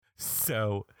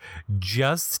So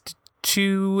just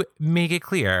to make it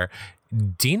clear,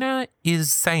 Dina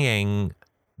is saying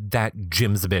that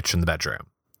Jim's a bitch in the bedroom.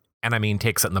 And I mean,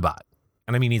 takes it in the butt.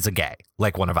 And I mean, he's a gay,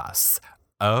 like one of us.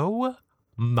 Oh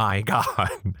my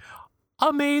God.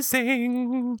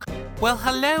 Amazing. Well,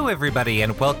 hello, everybody,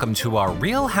 and welcome to our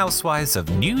Real Housewives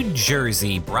of New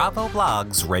Jersey Bravo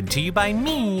blogs, read to you by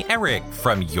me, Eric,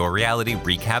 from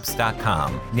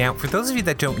YourRealityRecaps.com. Now, for those of you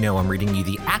that don't know, I'm reading you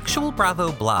the actual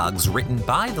Bravo blogs written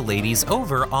by the ladies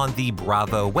over on the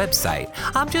Bravo website.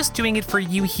 I'm just doing it for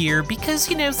you here because,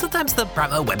 sometimes the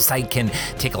Bravo website can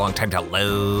take a long time to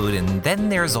load, and then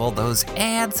there's all those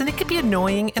ads, and it can be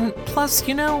annoying, and plus,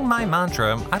 my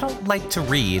mantra, I don't like to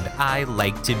read, I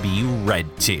like to be read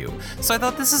to. So I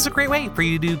thought this is a great way for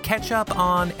you to catch up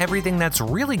on everything that's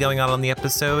really going on the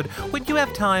episode when you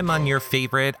have time on your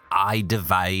favorite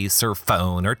iDevice or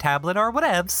phone or tablet or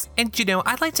whatevs. And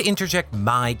I'd like to interject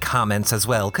my comments as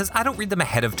well because I don't read them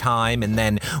ahead of time and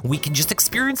then we can just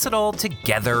experience it all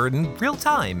together in real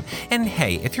time. And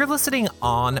hey, if you're listening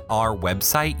on our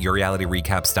website,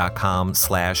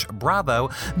 YourRealityRecaps.com/Bravo,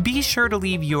 be sure to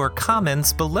leave your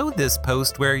comments below this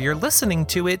post where you're listening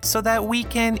to it so that we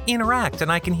can interact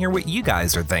and I can hear what you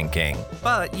guys are thinking.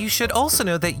 But you should also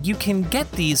know that you can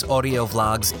get these audio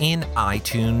vlogs in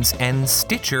iTunes and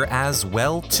Stitcher as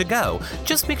well to go.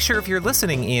 Just make sure if you're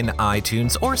listening in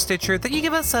iTunes or Stitcher that you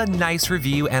give us a nice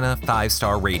review and a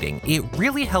 5-star rating. It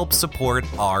really helps support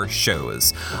our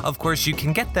shows. Of course, you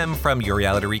can get them from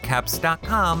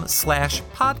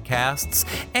YourRealityRecaps.com/podcasts,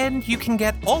 and you can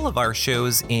get all of our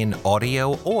shows in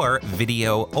audio or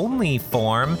video only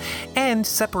form and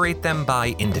separate them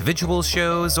by individual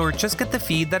shows or just get the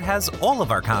feed that has all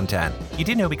of our content. You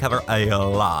do know we cover a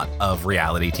lot of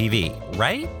reality TV,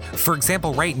 right? For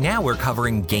example, right now we're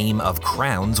covering Game of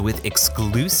Crowns with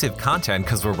exclusive content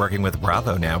because we're working with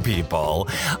Bravo now, people.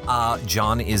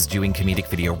 John is doing comedic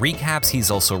video recaps. He's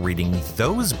also reading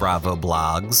those Bravo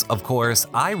blogs. Of course,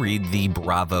 I read the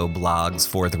Bravo blogs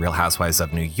for The Real Housewives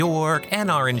of New York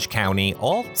and Orange County,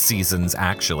 all seasons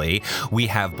actually. We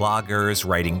have bloggers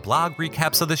writing blog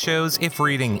recaps of the shows if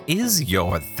reading is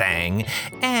your thing,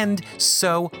 and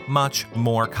so much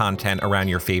more content around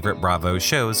your favorite Bravo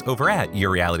shows over at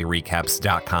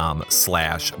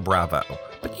YourRealityRecaps.com/Bravo.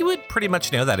 But you would pretty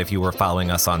much know that if you were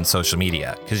following us on social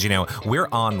media, because, we're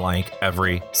on like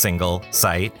every single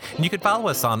site, and you could follow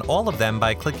us on all of them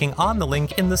by clicking on the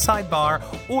link in the sidebar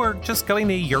or just going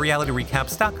to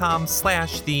YourRealityRecaps.com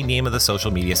 / the name of the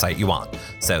social media site you want.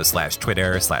 So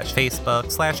 /Twitter,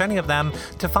 /Facebook, / any of them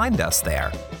to find us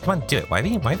there. Come on, do it. Why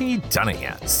haven't you done it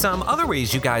yet? Some other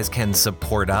ways you guys can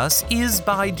support us is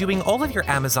by doing all of your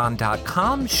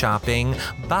Amazon.com shopping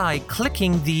by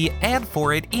clicking the ad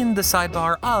for it in the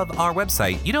sidebar of our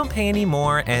website. You don't pay any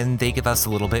more and they give us a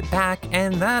little bit back,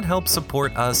 and that helps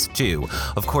support us too.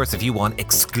 Of course, if you want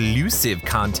exclusive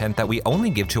content that we only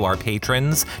give to our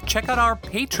patrons, check out our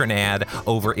patron ad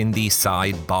over in the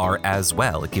sidebar as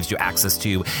well. It gives you access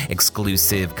to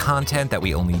exclusive content that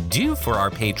we only do for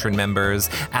our patron members,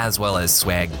 as well as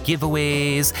swag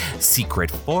giveaways,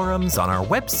 secret forums on our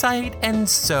website, and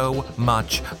so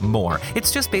much more.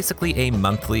 It's just basically a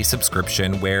monthly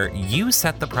subscription where you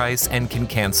set the price and can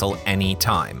cancel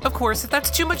anytime. Of course, if that's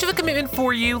too much of a commitment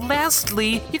for you,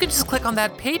 lastly, you can just click on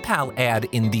that PayPal ad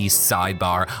in the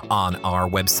sidebar on our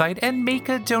website and make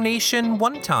a donation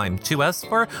one time to us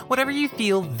for whatever you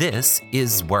feel this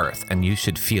is worth, and you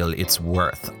should feel it's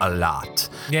worth a lot.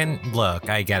 And look,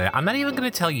 I get it. I'm not even going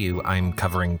to tell you I'm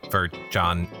covering for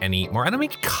John anymore. I don't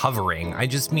mean covering. I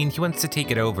just mean he wants to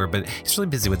take it over, but he's really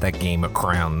busy with that Game of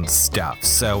Crowns stuff.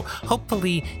 So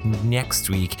hopefully next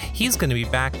week he's going to be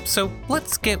back. So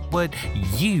let's get what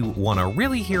you want to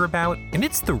really hear about, and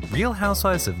it's the Real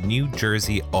Housewives of New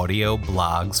Jersey audio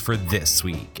blogs for this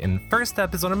week. And first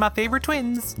up is one of my favorite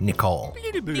twins, Nicole.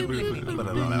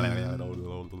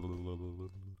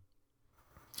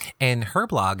 And her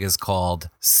blog is called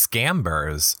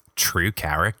Scamber's True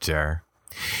Character.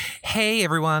 Hey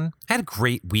everyone, I had a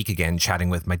great week again chatting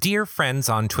with my dear friends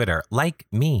on Twitter, like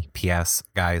me. P.S.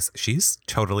 guys, she's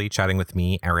totally chatting with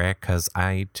me, Eric, because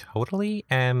I totally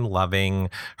am loving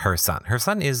her son. Her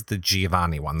son is the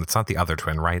Giovanni one. That's not the other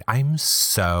twin, right? I'm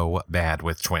so bad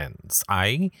with twins.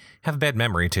 I have a bad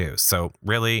memory too, so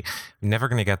really never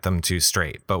going to get them too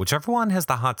straight. But whichever one has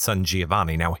the hot son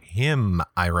Giovanni, now him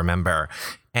I remember.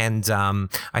 And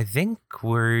I think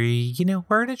we're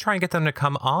going to try and get them to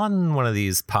come on one of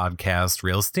these podcasts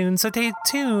real soon. So stay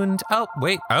tuned. Oh,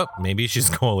 wait. Oh, maybe she's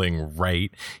calling right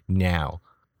now.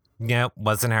 Nope,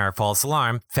 wasn't her. False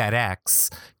alarm. FedEx.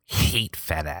 Hate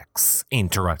FedEx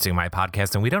interrupting my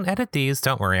podcast. And we don't edit these.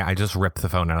 Don't worry. I just rip the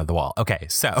phone out of the wall. Okay,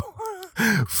 so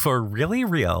For really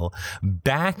real,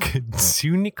 back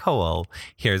to Nicole.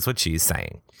 Here's what she's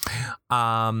saying.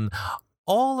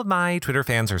 All of my Twitter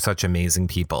fans are such amazing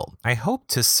people. I hope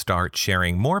to start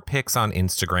sharing more pics on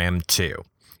Instagram too.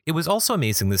 It was also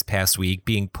amazing this past week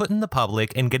being put in the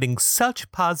public and getting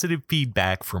such positive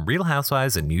feedback from Real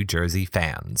Housewives and New Jersey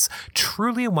fans.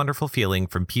 Truly a wonderful feeling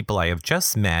from people I have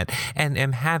just met, and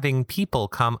am having people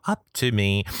come up to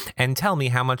me and tell me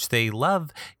how much they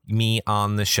love me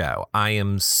on the show. I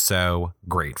am so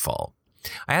grateful.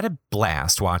 I had a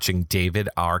blast watching David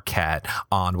Arquette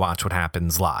on Watch What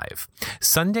Happens Live.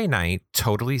 Sunday night,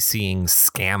 totally seeing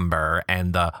Scamber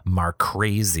and the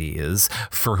Marcrazies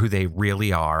for who they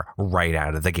really are right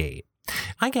out of the gate.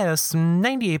 I guess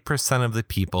 98% of the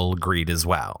people agreed as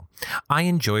well. I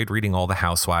enjoyed reading all the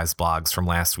Housewives blogs from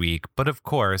last week, but of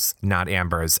course, not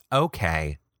Amber's.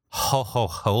 Okay,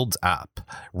 hold up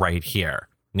right here.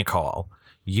 Nicole,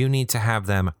 you need to have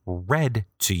them read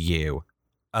to you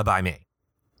by me.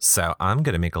 So I'm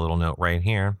going to make a little note right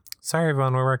here. Sorry,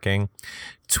 everyone, we're working.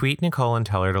 Tweet Nicole and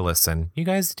tell her to listen. You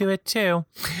guys do it too.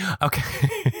 Okay.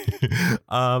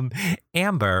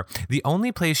 Amber, the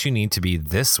only place you need to be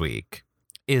this week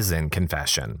is in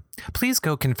confession. Please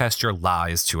go confess your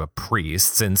lies to a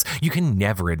priest, since you can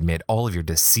never admit all of your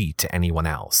deceit to anyone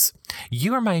else.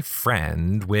 You are my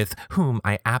friend with whom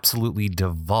I absolutely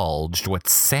divulged what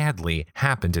sadly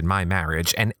happened in my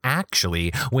marriage, and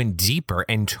actually went deeper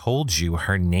and told you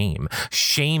her name.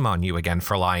 Shame on you again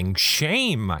for lying.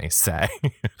 Shame, I say,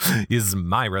 is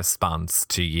my response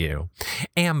to you.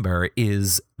 Amber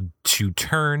is to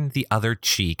turn the other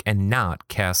cheek and not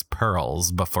cast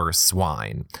pearls before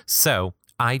swine. So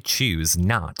I choose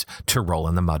not to roll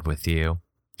in the mud with you.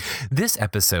 This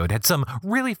episode had some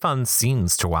really fun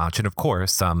scenes to watch, and of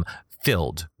course,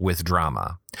 filled with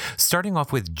drama. Starting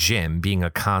off with Jim being a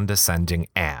condescending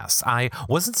ass. I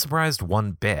wasn't surprised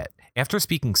one bit. After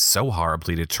speaking so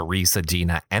horribly to Teresa,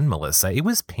 Dina, and Melissa, it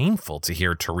was painful to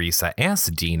hear Teresa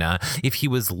ask Dina if he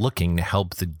was looking to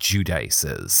help the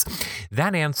Judices.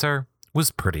 That answer was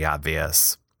pretty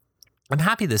obvious. I'm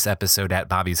happy this episode at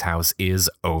Bobby's house is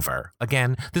over.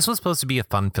 Again, this was supposed to be a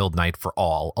fun-filled night for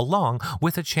all, along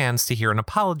with a chance to hear an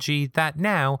apology that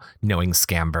now, knowing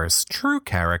Scamber's true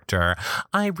character,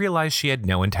 I realized she had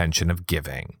no intention of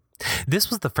giving. This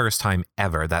was the first time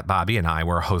ever that Bobby and I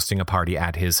were hosting a party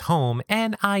at his home,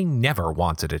 and I never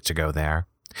wanted it to go there.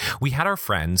 We had our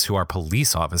friends who are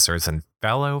police officers and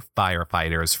fellow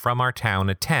firefighters from our town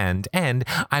attend, and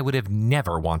I would have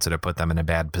never wanted to put them in a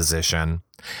bad position.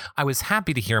 I was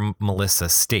happy to hear Melissa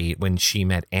state when she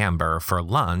met Amber for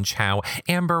lunch how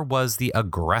Amber was the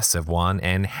aggressive one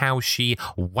and how she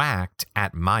whacked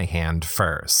at my hand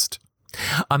first.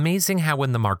 Amazing how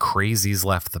when the Marcrazies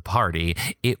left the party,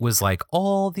 it was like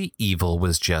all the evil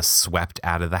was just swept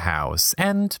out of the house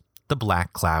and the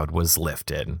black cloud was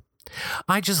lifted.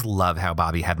 I just love how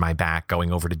Bobby had my back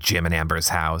going over to Jim and Amber's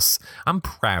house. I'm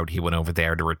proud he went over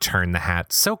there to return the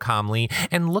hat so calmly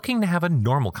and looking to have a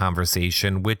normal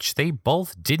conversation, which they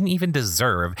both didn't even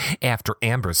deserve after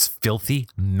Amber's filthy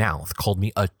mouth called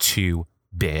me a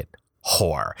two-bit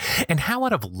whore. And how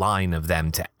out of line of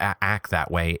them to act that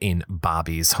way in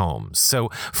Bobby's home. So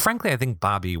frankly, I think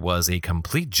Bobby was a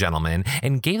complete gentleman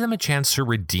and gave them a chance to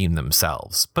redeem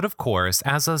themselves. But of course,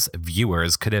 as us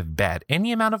viewers could have bet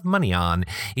any amount of money on,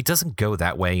 it doesn't go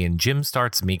that way, and Jim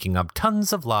starts making up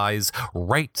tons of lies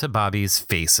right to Bobby's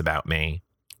face about me.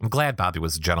 I'm glad Bobby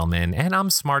was a gentleman, and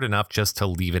I'm smart enough just to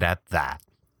leave it at that.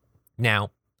 Now,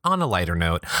 on a lighter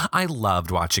note, I loved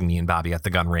watching me and Bobby at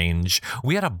the gun range.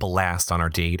 We had a blast on our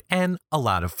date and a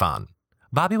lot of fun.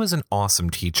 Bobby was an awesome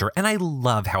teacher, and I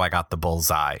love how I got the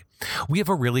bullseye. We have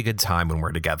a really good time when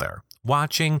we're together.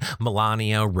 Watching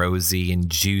Melania, Rosie,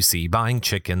 and Juicy buying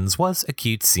chickens was a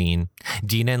cute scene.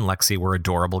 Dina and Lexi were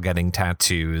adorable getting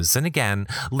tattoos, and again,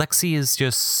 Lexi is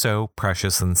just so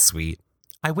precious and sweet.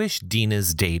 I wish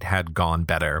Dina's date had gone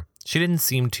better. She didn't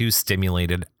seem too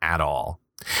stimulated at all.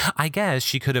 I guess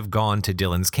she could have gone to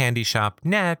Dylan's candy shop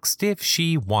next if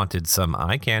she wanted some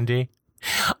eye candy.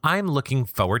 I'm looking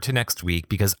forward to next week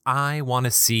because I want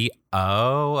to see...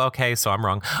 Oh, okay, so I'm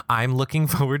wrong. I'm looking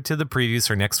forward to the previews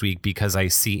for next week because I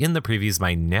see in the previews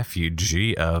my nephew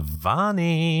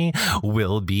Giovanni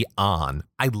will be on.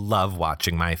 I love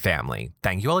watching my family.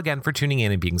 Thank you all again for tuning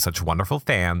in and being such wonderful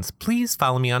fans. Please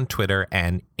follow me on Twitter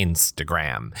and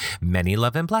Instagram. Many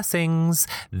love and blessings.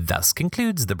 Thus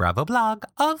concludes the Bravo blog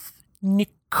of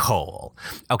Nicole.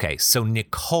 Okay, so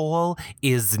Nicole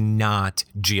is not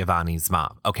Giovanni's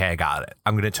mom. Okay, I got it.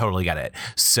 I'm going to totally get it.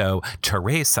 So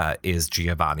Teresa is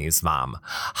Giovanni's mom.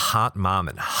 Hot mom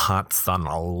and hot son.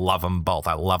 I love them both.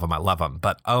 I love them.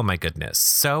 But oh my goodness,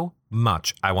 so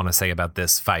much I want to say about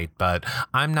this fight, but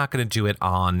I'm not going to do it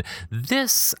on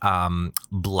this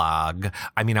blog.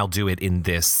 I mean, I'll do it in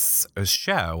this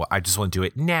show. I just want to do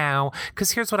it now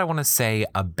because here's what I want to say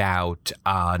about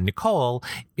Nicole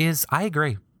is I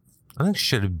agree. I think she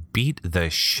should have beat the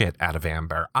shit out of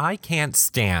Amber. I can't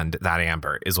stand that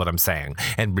Amber is what I'm saying.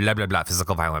 And blah, blah, blah,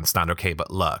 physical violence, not okay.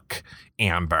 But look,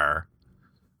 Amber,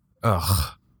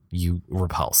 ugh. You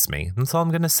repulse me. That's all I'm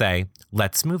going to say.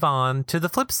 Let's move on to the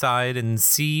flip side and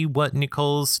see what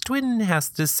Nicole's twin has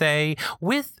to say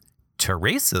with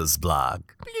Teresa's blog.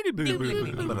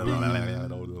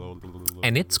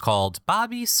 And it's called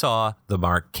Bobby Saw the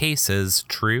Marquesas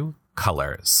True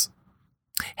Colors.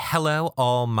 Hello,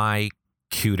 all my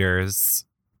cuters.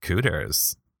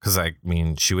 Cuters? Because I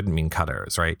mean, she wouldn't mean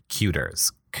cutters, right?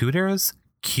 Cuters. Cuters?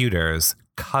 Cuters.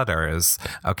 Cutters.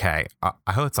 Okay,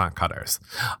 I hope it's not cutters.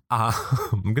 I'm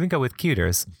going to go with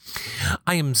cuters.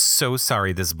 I am so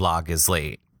sorry this blog is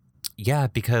late. Yeah,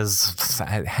 because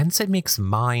hence it makes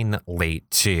mine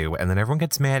late too. And then everyone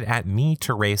gets mad at me,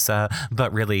 Teresa,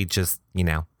 but really just,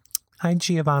 hi,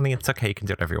 Giovanni. It's okay. You can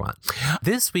do whatever you want.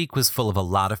 This week was full of a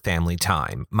lot of family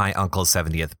time. My uncle's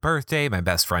 70th birthday, my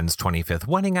best friend's 25th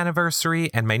wedding anniversary,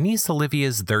 and my niece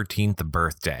Olivia's 13th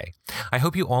birthday. I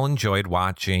hope you all enjoyed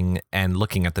watching and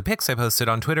looking at the pics I posted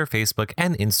on Twitter, Facebook,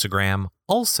 and Instagram.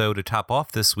 Also, to top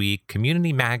off this week,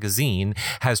 Community Magazine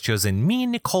has chosen me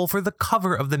and Nicole for the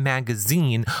cover of the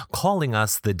magazine, calling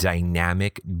us the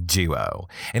dynamic duo.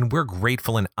 And we're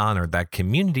grateful and honored that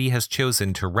Community has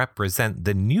chosen to represent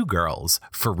the new girls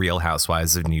for Real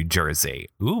Housewives of New Jersey.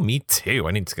 Ooh, me too.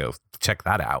 I need to go check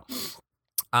that out.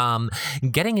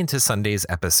 Getting into Sunday's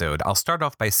episode, I'll start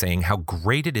off by saying how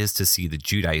great it is to see the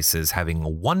Giudices having a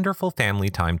wonderful family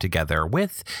time together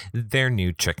with their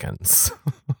new chickens.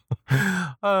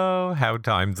 Oh, how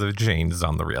times have changed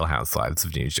on the Real Housewives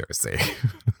of New Jersey.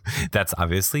 That's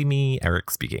obviously me,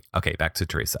 Eric speaking. Okay, back to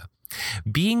Teresa.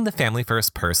 Being the family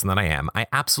first person that I am, I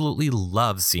absolutely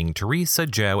love seeing Teresa,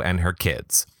 Joe, and her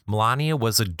kids. Melania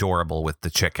was adorable with the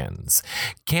chickens.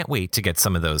 Can't wait to get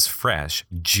some of those fresh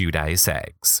Giudice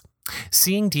eggs.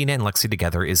 Seeing Dina and Lexi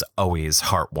together is always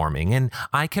heartwarming, and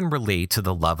I can relate to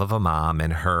the love of a mom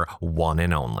and her one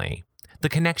and only. The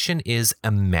connection is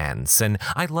immense, and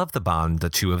I love the bond the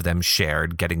two of them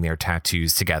shared getting their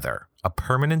tattoos together, a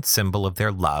permanent symbol of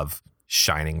their love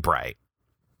shining bright.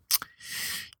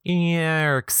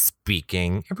 Eric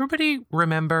speaking. Everybody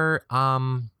remember,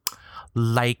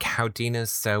 like how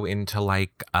Dina's so into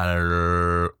like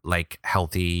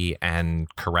healthy and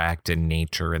correct and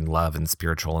nature and love and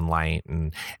spiritual and light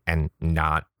and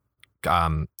not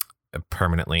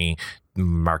permanently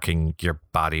marking your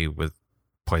body with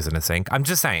poisonous ink. I'm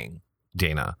just saying,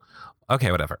 Dana.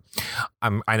 Okay, whatever.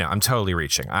 I know. I'm totally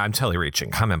reaching.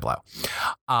 Comment below.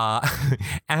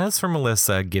 As for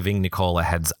Melissa giving Nicole a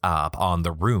heads up on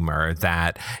the rumor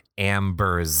that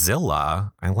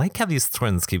Amberzilla, I like how these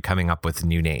twins keep coming up with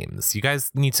new names. You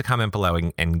guys need to comment below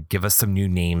and give us some new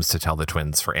names to tell the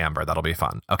twins for Amber. That'll be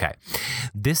fun. Okay.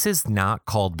 This is not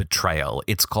called betrayal.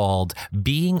 It's called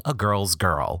being a girl's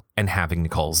girl and having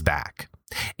Nicole's back.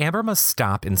 Amber must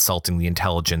stop insulting the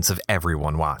intelligence of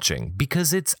everyone watching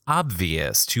because it's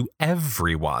obvious to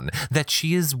everyone that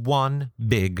she is one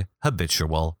big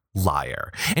habitual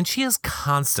liar, and she is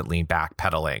constantly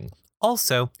backpedaling.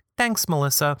 Also, thanks,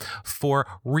 Melissa, for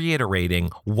reiterating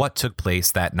what took place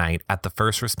that night at the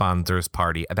first responders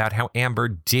party about how Amber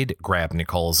did grab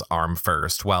Nicole's arm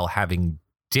first while having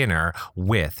dinner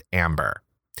with Amber.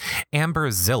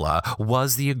 Amberzilla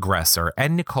was the aggressor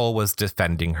and Nicole was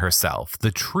defending herself.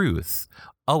 The truth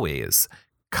always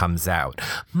comes out.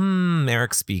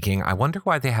 Eric speaking. I wonder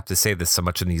why they have to say this so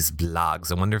much in these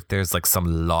blogs. I wonder if there's like some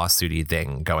lawsuity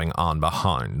thing going on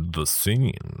behind the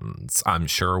scenes. I'm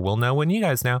sure we'll know when you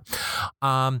guys know.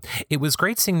 It was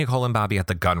great seeing Nicole and Bobby at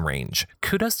the gun range.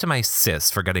 Kudos to my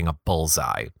sis for getting a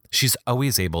bullseye. She's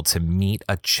always able to meet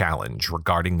a challenge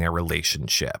regarding their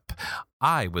relationship.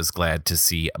 I was glad to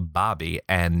see Bobby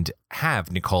and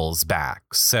have Nicole's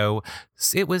back. So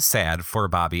it was sad for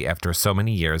Bobby after so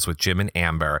many years with Jim and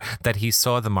Amber that he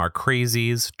saw the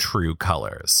Marquesas' true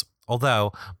colors.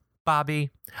 Although,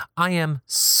 Bobby, I am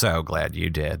so glad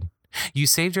you did. You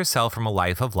saved yourself from a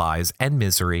life of lies and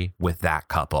misery with that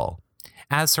couple.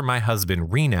 As for my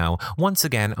husband, Reno, once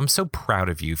again, I'm so proud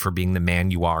of you for being the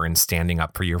man you are and standing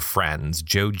up for your friends,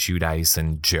 Joe Giudice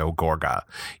and Joe Gorga.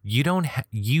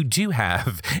 You do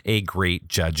have a great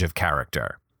judge of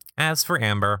character. As for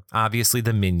Amber, obviously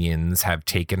the minions have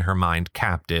taken her mind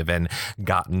captive and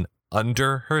gotten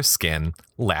under her skin.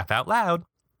 Laugh out loud.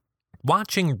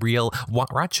 Watching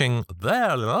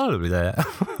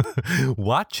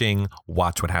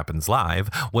Watch What Happens Live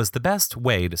was the best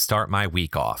way to start my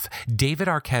week off. David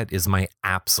Arquette is my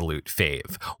absolute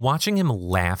fave. Watching him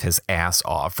laugh his ass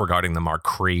off regarding them are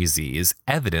crazies,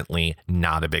 evidently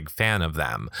not a big fan of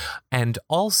them. And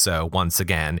also, once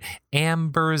again,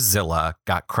 Amberzilla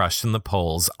got crushed in the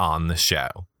polls on the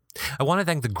show. I want to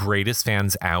thank the greatest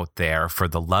fans out there for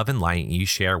the love and light you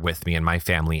share with me and my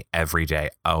family every day.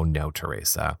 Oh no,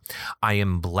 Teresa. I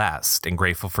am blessed and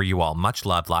grateful for you all. Much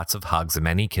love, lots of hugs, and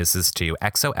many kisses to you.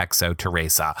 XOXO,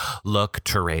 Teresa. Look,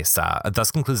 Teresa. Thus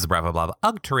concludes the blah, blah, blah.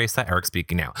 Ugh, Teresa. Eric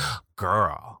speaking now.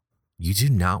 Girl. You do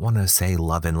not want to say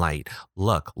love and light.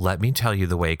 Look, let me tell you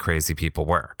the way crazy people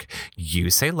work. You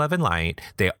say love and light,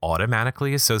 they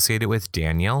automatically associate it with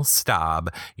Danielle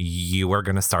Staub. You are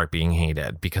going to start being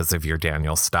hated because of your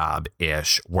Danielle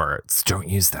Staub-ish words. Don't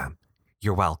use them.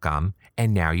 You're welcome.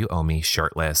 And now you owe me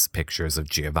shirtless pictures of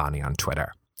Giovanni on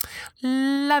Twitter.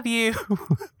 Love you.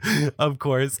 Of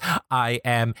course, I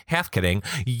am half kidding.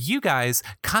 You guys,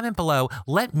 comment below.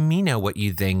 Let me know what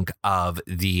you think of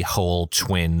the whole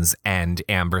twins and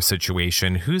Amber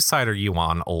situation. Whose side are you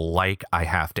on? Like I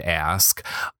have to ask.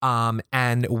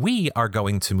 And we are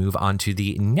going to move on to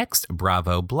the next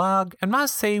Bravo blog. And I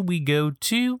say we go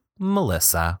to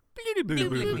Melissa.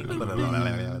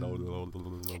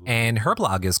 And her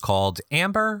blog is called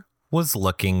Amber Was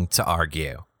Looking to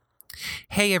Argue.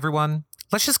 Hey everyone,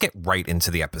 let's just get right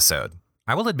into the episode.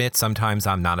 I will admit sometimes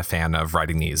I'm not a fan of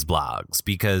writing these blogs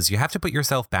because you have to put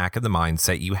yourself back in the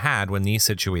mindset you had when these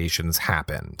situations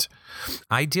happened.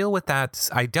 I dealt with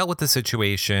the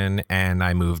situation and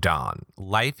I moved on.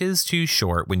 Life is too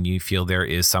short when you feel there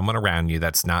is someone around you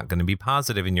that's not going to be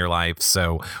positive in your life,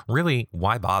 so really,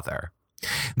 why bother?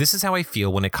 This is how I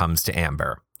feel when it comes to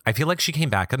Amber. I feel like she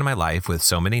came back into my life with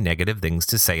so many negative things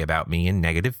to say about me and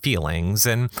negative feelings,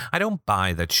 and I don't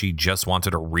buy that she just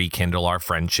wanted to rekindle our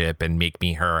friendship and make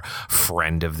me her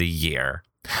friend of the year.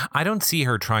 I don't see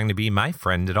her trying to be my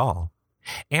friend at all.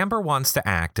 Amber wants to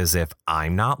act as if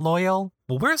I'm not loyal.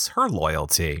 Well, where's her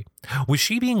loyalty? Was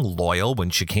she being loyal when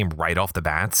she came right off the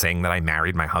bat saying that I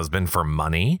married my husband for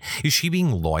money? Is she being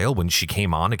loyal when she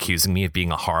came on accusing me of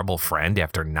being a horrible friend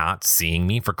after not seeing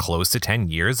me for close to 10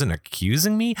 years and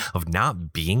accusing me of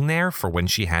not being there for when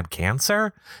she had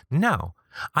cancer? No.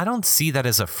 I don't see that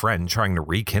as a friend trying to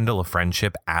rekindle a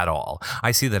friendship at all.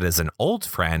 I see that as an old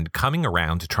friend coming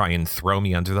around to try and throw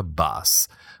me under the bus.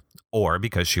 Or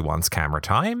because she wants camera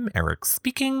time, Eric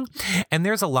speaking, and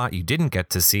there's a lot you didn't get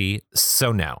to see,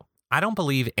 so no. I don't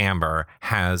believe Amber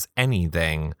has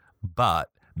anything but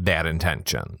bad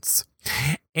intentions.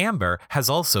 Amber has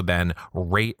also been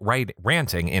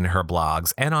ranting in her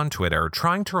blogs and on Twitter,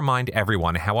 trying to remind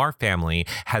everyone how our family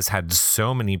has had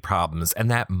so many problems,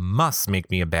 and that must make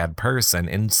me a bad person,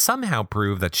 and somehow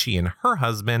prove that she and her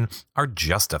husband are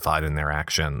justified in their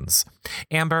actions.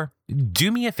 Amber,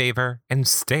 do me a favor and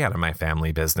stay out of my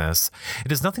family business.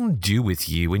 It has nothing to do with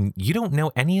you, and you don't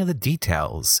know any of the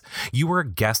details. You were a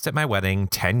guest at my wedding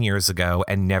 10 years ago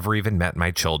and never even met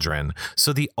my children.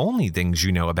 So the only things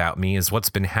you know about me is what's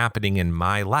been happening in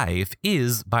my life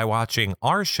is by watching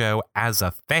our show as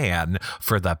a fan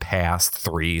for the past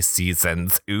 3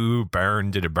 seasons. Ooh,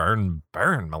 burn, did it burn,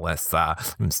 Melissa.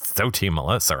 I'm so team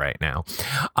Melissa right now.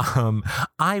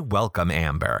 I welcome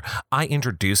Amber. I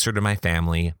introduced her to my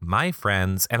family, my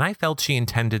friends, and I felt she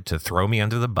intended to throw me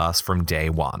under the bus from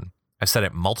day one. I've said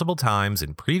it multiple times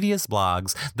in previous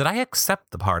blogs that I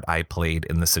accept the part I played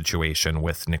in the situation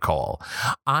with Nicole.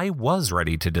 I was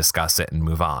ready to discuss it and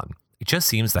move on. It just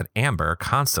seems that Amber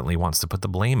constantly wants to put the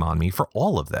blame on me for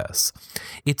all of this.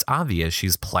 It's obvious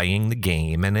she's playing the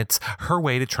game, and it's her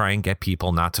way to try and get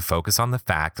people not to focus on the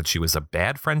fact that she was a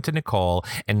bad friend to Nicole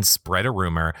and spread a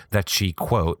rumor that she,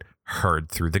 quote, heard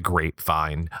through the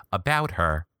grapevine about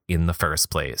her in the first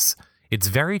place. It's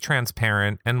very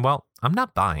transparent, and well, I'm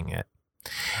not buying it.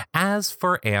 As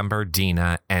for Amber,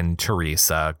 Dina, and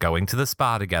Teresa going to the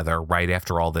spa together right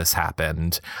after all this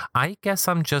happened, I guess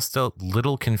I'm just a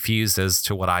little confused as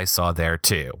to what I saw there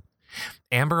too.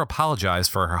 Amber apologized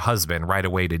for her husband right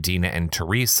away to Dina and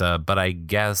Teresa, but I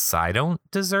guess I don't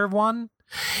deserve one?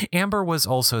 Amber was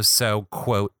also so,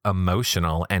 quote,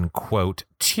 emotional and, quote,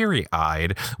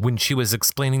 teary-eyed when she was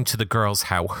explaining to the girls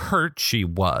how hurt she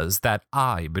was that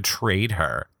I betrayed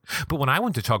her. But when I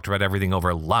went to talk to her about everything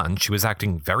over lunch, she was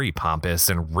acting very pompous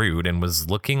and rude and was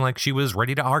looking like she was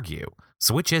ready to argue.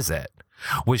 So which is it?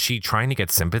 Was she trying to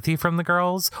get sympathy from the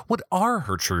girls? What are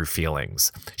her true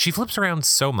feelings? She flips around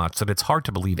so much that it's hard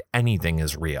to believe anything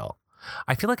is real.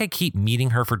 I feel like I keep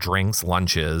meeting her for drinks,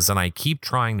 lunches, and I keep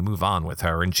trying to move on with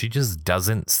her, and she just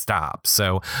doesn't stop.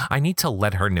 So I need to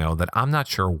let her know that I'm not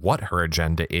sure what her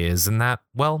agenda is and that,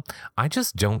 well, I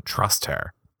just don't trust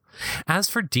her. As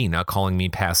for Dina calling me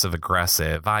passive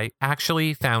aggressive, I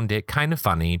actually found it kind of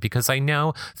funny because I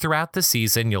know throughout the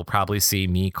season you'll probably see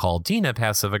me call Dina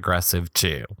passive aggressive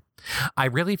too. I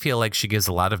really feel like she gives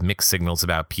a lot of mixed signals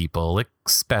about people,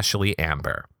 especially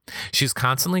Amber. She's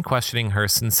constantly questioning her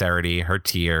sincerity, her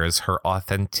tears, her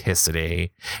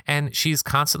authenticity, and she's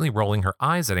constantly rolling her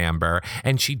eyes at Amber,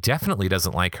 and she definitely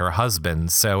doesn't like her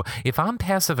husband. So if I'm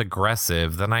passive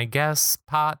aggressive, then I guess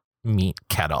pot, meet,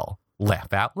 kettle.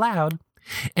 Laugh out loud.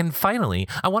 And finally,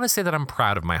 I want to say that I'm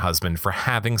proud of my husband for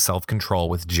having self-control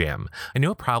with Jim. I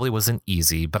know it probably wasn't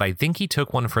easy, but I think he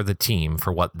took one for the team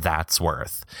for what that's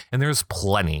worth. And there's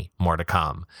plenty more to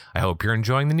come. I hope you're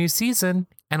enjoying the new season,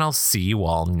 and I'll see you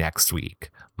all next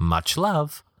week. Much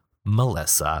love,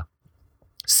 Melissa.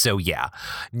 So yeah,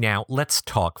 now let's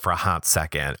talk for a hot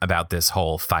second about this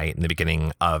whole fight in the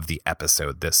beginning of the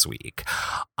episode this week.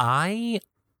 I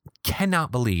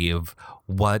cannot believe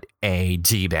what a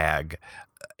D-bag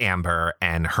Amber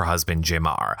and her husband Jim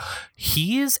are.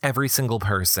 He is every single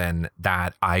person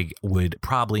that I would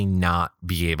probably not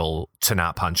be able to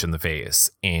not punch in the face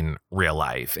in real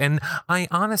life. And I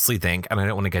honestly think, and I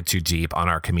don't want to get too deep on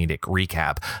our comedic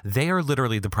recap, they are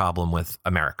literally the problem with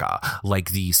America.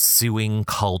 Like the suing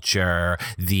culture,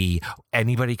 the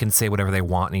anybody can say whatever they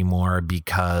want anymore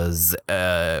because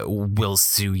we'll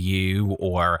sue you,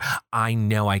 or I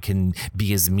know I can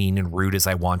be as mean and rude as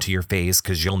I want to your face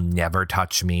because you'll never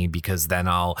touch me because then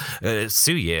I'll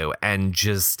sue you. And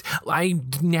just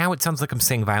now it sounds like I'm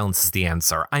saying violence is the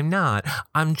answer. I'm not.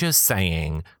 I'm just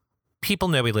saying people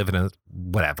know we live in a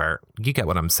whatever. You get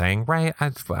what I'm saying, right?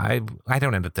 I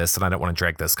don't edit this and I don't want to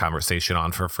drag this conversation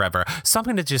on for forever. So I'm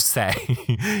going to just say,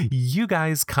 you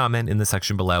guys comment in the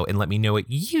section below and let me know what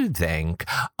you think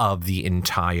of the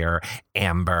entire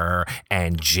Amber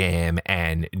and Jim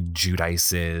and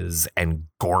Judice's and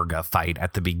Gorga fight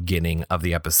at the beginning of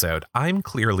the episode. I'm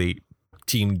clearly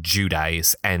Team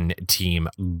Judice and Team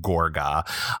Gorga.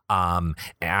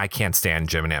 I can't stand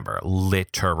Jim and Amber.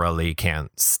 Literally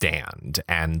can't stand.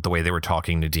 And the way they were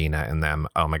talking to Dina and them,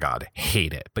 oh my God,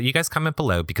 hate it. But you guys comment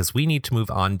below because we need to move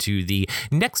on to the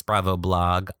next Bravo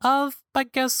blog of, I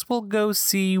guess we'll go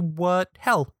see what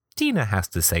hell Dina has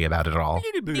to say about it all.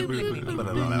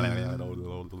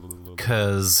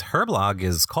 Because her blog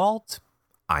is called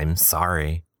I'm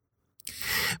Sorry.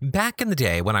 Back in the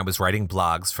day when I was writing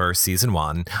blogs for season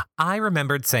 1, I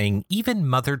remembered saying even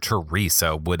Mother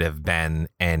Teresa would have been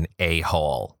an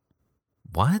a-hole.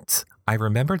 What? I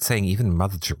remembered saying even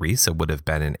Mother Teresa would have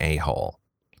been an a-hole.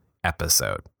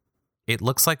 Episode. It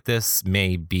looks like this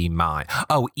may be mine.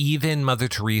 Oh, even Mother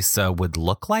Teresa would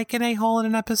look like an a-hole in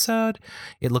an episode?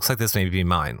 It looks like this may be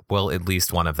mine. Well, at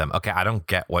least one of them. Okay, I don't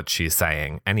get what she's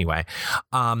saying. Anyway,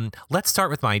 let's start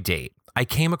with my date. I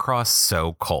came across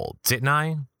so cold, didn't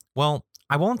I? Well,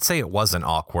 I won't say it wasn't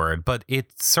awkward, but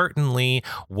it certainly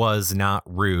was not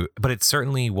rude. But it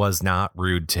certainly was not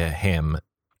rude to him.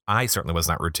 I certainly was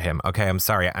not rude to him. Okay, I'm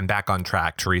sorry. I'm back on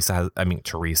track. Teresa,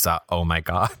 oh my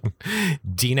God.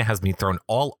 Dina has me thrown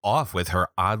all off with her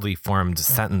oddly formed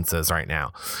sentences right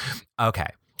now. Okay,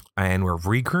 and we're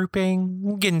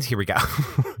regrouping. Here we go.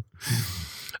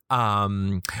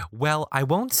 Well, I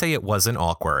won't say it wasn't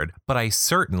awkward, but I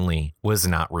certainly was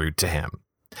not rude to him.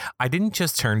 I didn't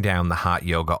just turn down the hot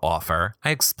yoga offer.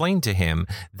 I explained to him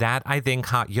that I think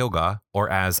hot yoga, or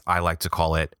as I like to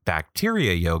call it,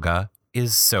 bacteria yoga,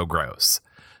 is so gross.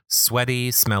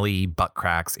 Sweaty, smelly butt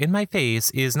cracks in my face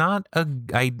is not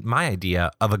my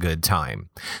idea of a good time.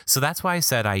 So that's why I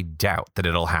said I doubt that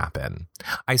it'll happen.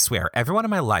 I swear, everyone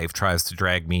in my life tries to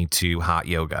drag me to hot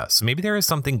yoga, so maybe there is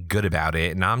something good about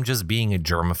it and I'm just being a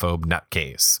germaphobe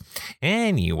nutcase.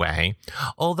 Anyway,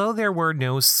 although there were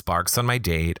no sparks on my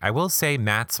date, I will say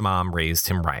Matt's mom raised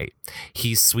him right.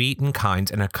 He's sweet and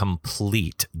kind and a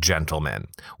complete gentleman.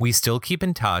 We still keep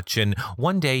in touch, and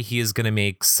one day he is going to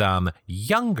make some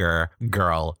younger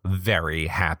girl very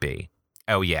happy.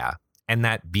 Oh yeah, and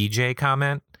that BJ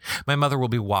comment? My mother will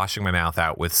be washing my mouth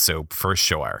out with soap for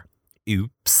sure.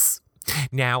 Oops.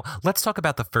 Now, let's talk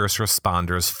about the first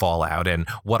responders fallout and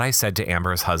what I said to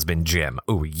Amber's husband, Jim.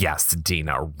 Oh, yes,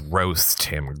 Dina, roast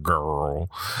him, girl.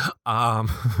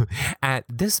 At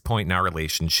this point in our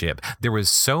relationship, there was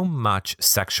so much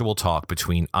sexual talk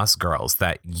between us girls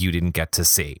that you didn't get to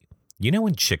see. You know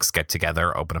when chicks get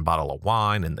together, open a bottle of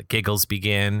wine, and the giggles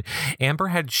begin? Amber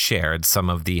had shared some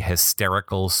of the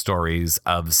hysterical stories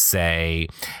of, say,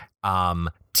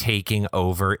 taking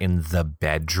over in the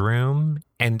bedroom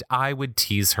and I would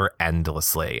tease her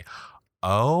endlessly.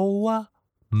 Oh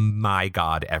my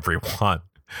God, everyone.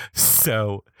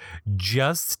 So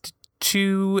just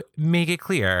to make it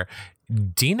clear,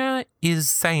 Dina is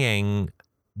saying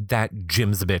that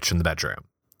Jim's a bitch in the bedroom.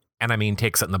 And I mean,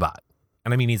 takes it in the butt.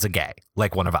 And I mean, he's a gay,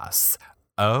 like one of us.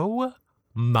 Oh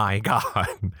my God.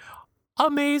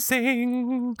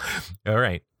 Amazing. All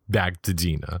right, back to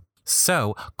Dina.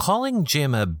 So, calling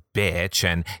Jim a bitch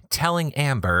and telling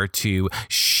Amber to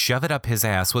shove it up his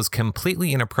ass was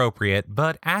completely inappropriate,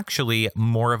 but actually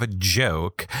more of a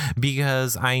joke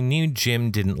because I knew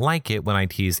Jim didn't like it when I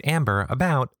teased Amber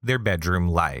about their bedroom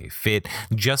life. It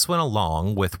just went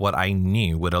along with what I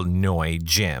knew would annoy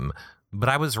Jim. But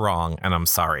I was wrong, and I'm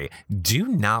sorry. Do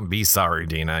not be sorry,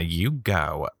 Dina. You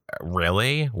go.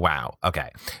 Really? Wow.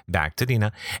 Okay. Back to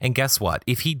Dina. And guess what?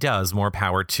 If he does, more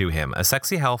power to him. A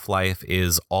sexy health life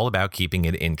is all about keeping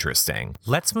it interesting.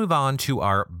 Let's move on to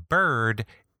our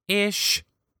bird-ish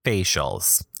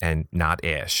facials. And not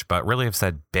ish, but really have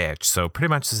said bitch. So pretty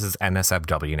much this is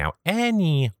NSFW now.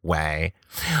 Anyway,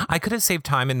 I could have saved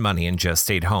time and money and just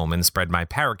stayed home and spread my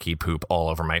parakeet poop all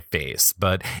over my face.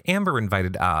 But Amber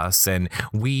invited us and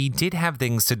we did have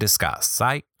things to discuss.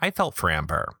 I felt for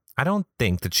Amber. I don't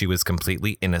think that she was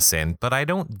completely innocent, but I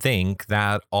don't think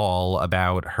that all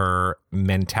about her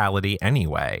mentality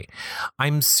anyway.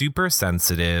 I'm super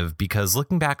sensitive because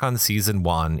looking back on season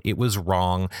 1, it was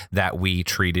wrong that we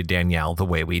treated Danielle the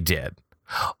way we did.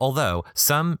 Although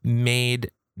some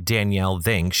made Danielle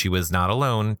think she was not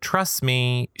alone, trust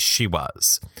me, she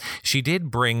was. She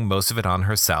did bring most of it on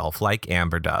herself, like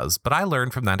Amber does, but I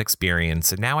learned from that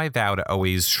experience, and now I vow to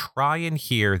always try and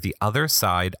hear the other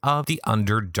side of the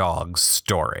underdog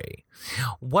story.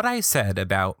 What I said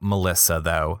about Melissa,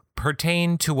 though,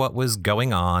 pertained to what was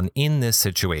going on in this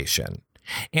situation.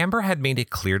 Amber had made it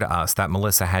clear to us that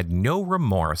Melissa had no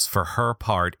remorse for her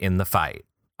part in the fight.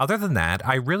 Other than that,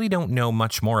 I really don't know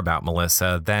much more about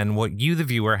Melissa than what you, the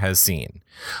viewer, has seen.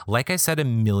 Like I said a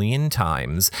million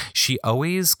times, she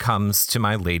always comes to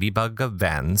my Ladybug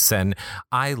events, and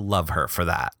I love her for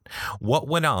that. What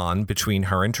went on between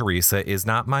her and Teresa is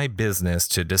not my business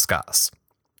to discuss.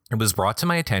 It was brought to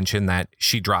my attention that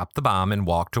she dropped the bomb and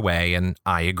walked away, and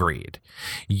I agreed.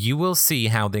 You will see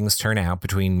how things turn out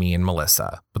between me and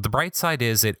Melissa. But the bright side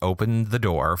is it opened the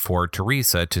door for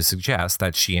Teresa to suggest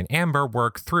that she and Amber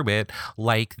work through it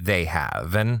like they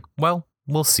have. And, well,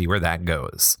 we'll see where that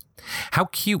goes. How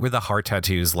cute were the heart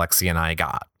tattoos Lexi and I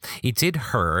got? It did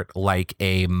hurt like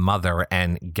a mother,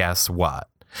 and guess what?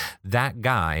 That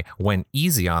guy went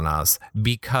easy on us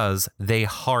because they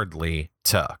hardly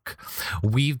took.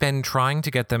 We've been trying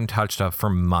to get them touched up for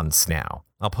months now.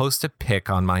 I'll post a pic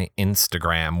on my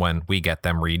Instagram when we get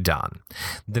them redone.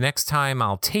 The next time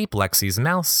I'll tape Lexi's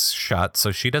mouth shut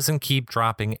so she doesn't keep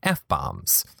dropping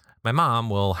F-bombs. My mom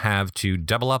will have to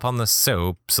double up on the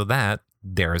soap so that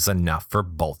there's enough for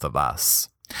both of us.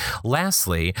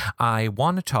 Lastly, I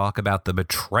want to talk about the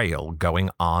betrayal going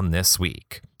on this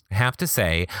week. I have to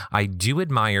say, I do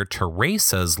admire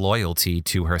Teresa's loyalty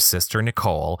to her sister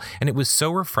Nicole, and it was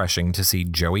so refreshing to see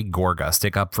Joey Gorga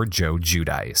stick up for Joe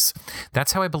Giudice.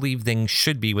 That's how I believe things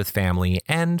should be with family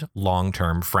and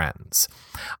long-term friends.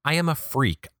 I am a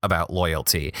freak about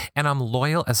loyalty, and I'm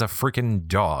loyal as a freaking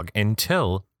dog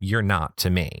until you're not to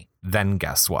me. Then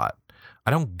guess what?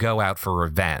 I don't go out for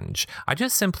revenge. I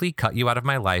just simply cut you out of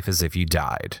my life as if you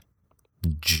died.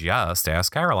 Just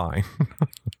ask Caroline.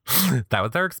 That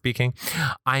was Eric speaking.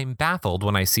 I'm baffled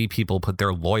when I see people put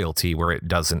their loyalty where it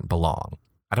doesn't belong.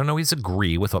 I don't always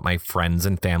agree with what my friends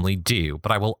and family do,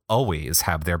 but I will always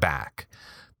have their back.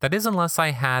 That is unless I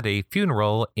had a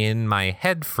funeral in my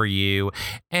head for you,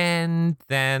 and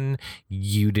then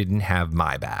you didn't have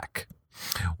my back.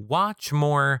 Watch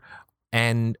more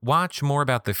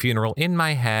about the funeral in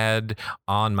my head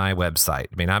on my website.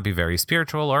 It may not be very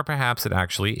spiritual, or perhaps it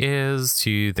actually is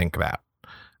to think about.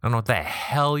 I don't know what the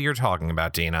hell you're talking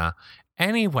about, Dina.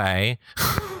 Anyway,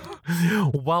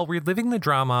 while reliving the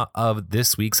drama of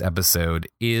this week's episode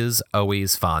is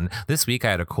always fun, this week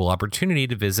I had a cool opportunity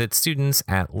to visit students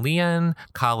at Leon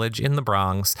College in the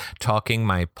Bronx talking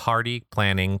my party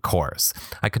planning course.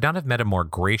 I could not have met a more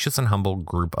gracious and humble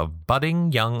group of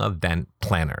budding young event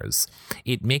planners.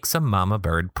 It makes a mama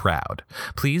bird proud.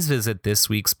 Please visit this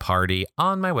week's party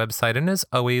on my website, and as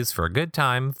always, for a good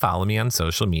time, follow me on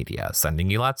social media.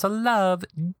 Sending you lots of love,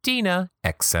 Dina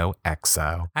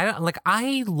XOXO.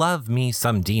 I love love me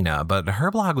some Dina, but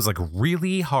her blog was like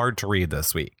really hard to read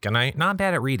this week. And I'm not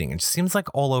bad at reading. It just seems like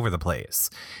all over the place.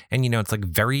 And, it's like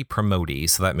very promote-y,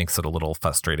 so that makes it a little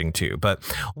frustrating too. But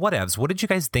whatevs, what did you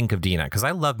guys think of Dina? Because I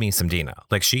love me some Dina.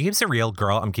 Like, she keeps it real,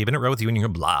 girl. I'm keeping it real with you in your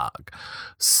blog.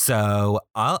 So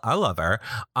I love her.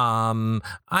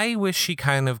 I wish she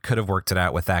kind of could have worked it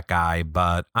out with that guy,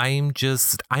 but I'm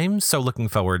so looking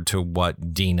forward to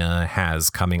what Dina has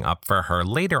coming up for her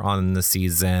later on in the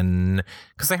season,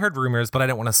 because I heard rumors, but I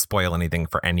don't want to spoil anything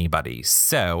for anybody.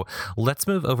 So let's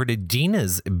move over to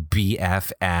Dina's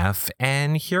BFF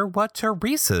and hear what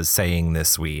Teresa's saying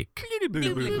this week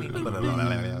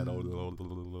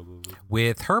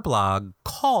with her blog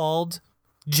called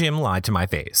Jim Lied to My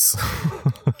Face.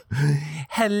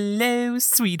 Hello,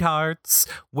 sweethearts.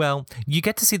 Well, you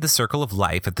get to see the circle of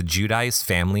life at the Giudice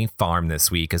family farm this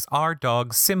week as our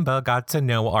dog Simba got to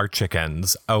know our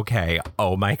chickens. Okay,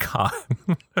 oh my God.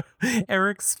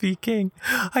 Eric speaking.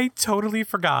 I totally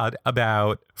forgot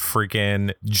about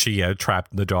freaking Gia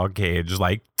trapped in the dog cage.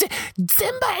 Like,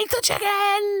 Simba ate the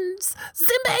chickens!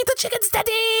 Simba ate the chickens,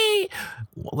 Daddy!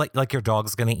 Like your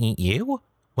dog's gonna eat you?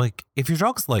 Like, if your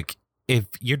dog's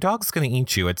going to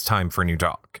eat you, it's time for a new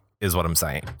dog, is what I'm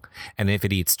saying. And if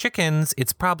it eats chickens,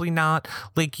 it's probably not.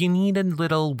 Like, you need a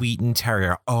little Wheaten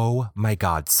Terrier. Oh my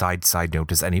God. Side note.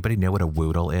 Does anybody know what a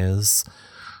Woodle is?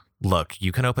 Look,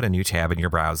 you can open a new tab in your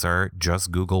browser.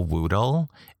 Just Google Woodle.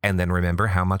 And then remember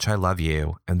how much I love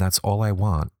you. And that's all I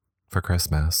want for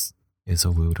Christmas is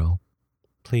a Woodle.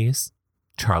 Please.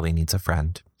 Charlie needs a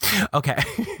friend. Okay,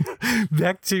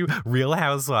 back to Real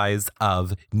Housewives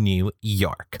of New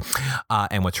York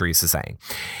and what Teresa's saying.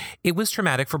 It was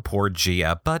traumatic for poor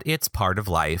Gia, but it's part of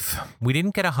life. We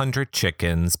didn't get 100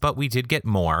 chickens, but we did get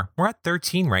more. We're at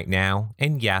 13 right now,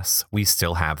 and yes, we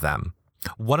still have them.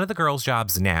 One of the girls'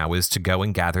 jobs now is to go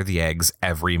and gather the eggs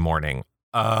every morning.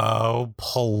 Oh,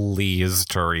 please,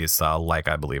 Teresa. Like,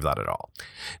 I believe that at all.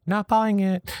 Not buying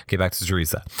it. Okay, back to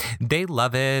Teresa. They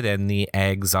love it, and the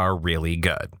eggs are really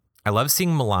good. I love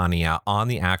seeing Melania on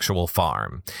the actual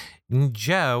farm.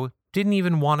 Joe didn't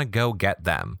even want to go get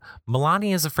them.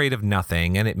 Melania is afraid of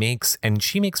nothing, and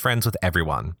she makes friends with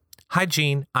everyone. Hi,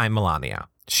 Jean. I'm Melania.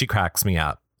 She cracks me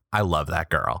up. I love that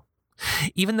girl.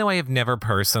 Even though I have never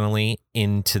personally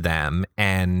into them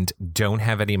and don't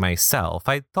have any myself,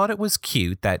 I thought it was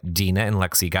cute that Dina and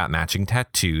Lexi got matching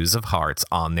tattoos of hearts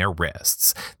on their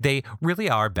wrists. They really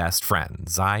are best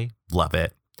friends. I love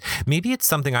it. Maybe it's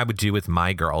something I would do with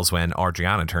my girls when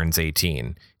Adriana turns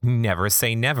 18. Never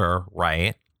say never,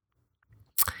 right?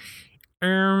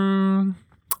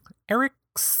 Eric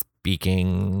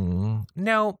speaking.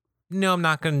 No, I'm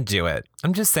not going to do it.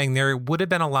 I'm just saying there would have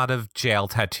been a lot of jail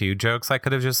tattoo jokes I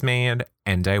could have just made,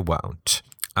 and I won't.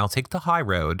 I'll take the high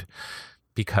road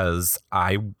because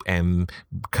I want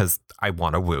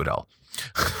a Woodle.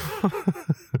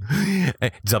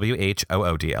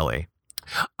 WHOODLE.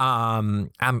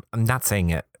 I'm not saying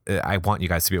it. I want you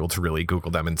guys to be able to really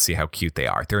Google them and see how cute they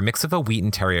are. They're a mix of a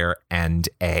Wheaten Terrier and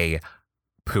a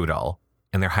poodle.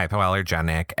 And they're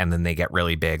hypoallergenic, and then they get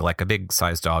really big, like a big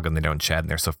sized dog, and they don't shed, and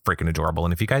they're so freaking adorable.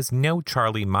 And if you guys know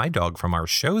Charlie, my dog, from our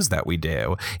shows that we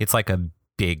do, it's like a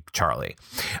big Charlie.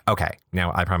 Okay,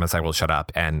 now I promise I will shut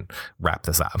up and wrap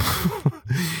this up.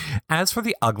 As for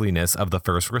the ugliness of the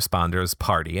first responders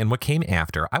party and what came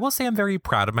after, I will say I'm very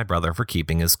proud of my brother for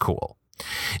keeping his cool.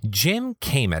 Jim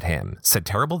came at him, said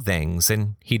terrible things,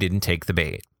 and he didn't take the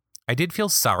bait. I did feel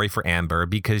sorry for Amber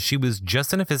because she was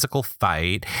just in a physical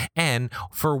fight, and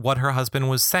for what her husband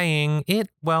was saying, it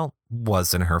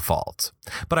wasn't her fault.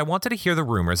 But I wanted to hear the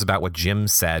rumors about what Jim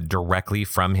said directly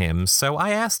from him, so I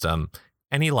asked him,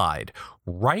 and he lied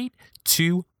right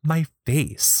to my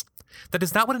face. That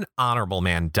is not what an honorable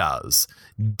man does.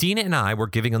 Dina and I were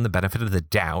giving him the benefit of the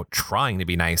doubt, trying to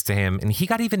be nice to him, and he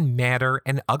got even madder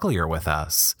and uglier with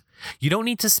us. You don't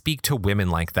need to speak to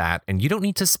women like that, and you don't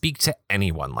need to speak to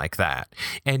anyone like that.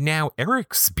 And now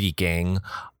Eric speaking,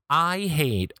 I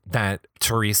hate that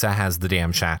Teresa has the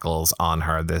damn shackles on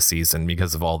her this season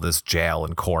because of all this jail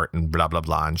and court and blah, blah,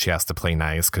 blah. And she has to play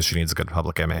nice because she needs a good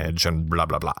public image and blah,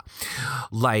 blah, blah.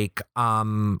 Like,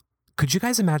 could you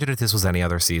guys imagine if this was any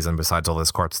other season besides all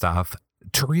this court stuff?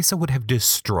 Teresa would have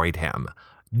destroyed him.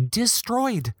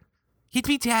 Destroyed. He'd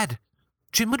be dead.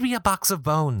 Jim would be a box of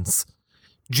bones.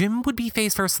 Jim would be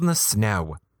face first in the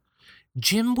snow.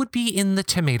 Jim would be in the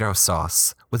tomato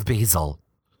sauce with basil,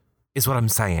 is what I'm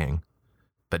saying.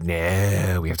 But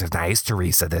no, we have to have nice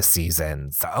Teresa this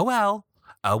season. So, oh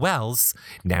wells.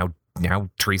 Now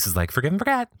Teresa's like, forgive and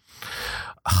forget.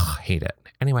 Oh, hate it.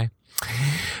 Anyway,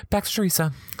 back to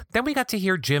Teresa. Then we got to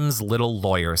hear Jim's little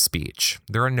lawyer speech.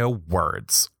 There are no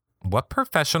words. What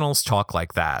professionals talk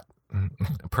like that?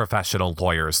 Professional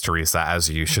lawyers, Teresa, as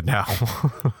you should know.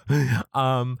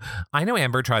 I know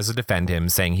Amber tries to defend him,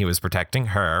 saying he was protecting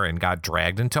her and got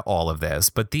dragged into all of this.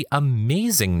 But the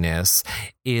amazingness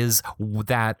is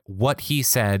that what he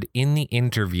said in the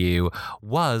interview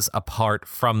was apart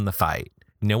from the fight.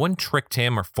 No one tricked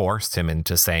him or forced him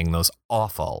into saying those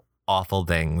awful, awful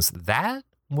things. That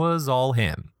was all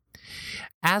him.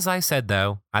 As I said,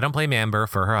 though, I don't blame Amber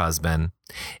for her husband.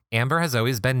 Amber has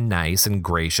always been nice and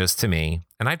gracious to me,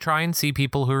 and I try and see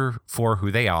people for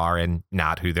who they are and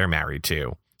not who they're married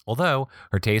to. Although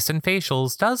her taste in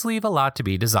facials does leave a lot to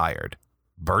be desired.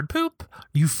 Bird poop?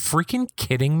 You freaking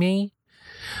kidding me?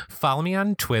 Follow me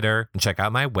on Twitter and check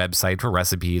out my website for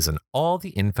recipes and all the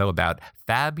info about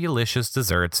fabulicious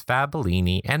desserts,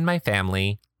 Fabellini, and my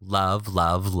family. Love,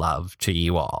 love, love to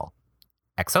you all.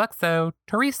 XOXO,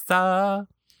 Teresa.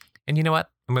 And you know what?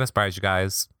 I'm going to surprise you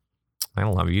guys. I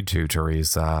love you too,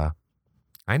 Teresa.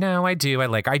 I know, I do.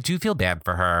 I do feel bad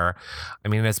for her. I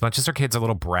mean, as much as her kids are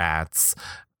little brats,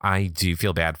 I do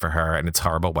feel bad for her, and it's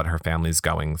horrible what her family's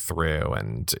going through.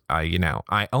 And,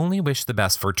 I only wish the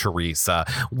best for Teresa.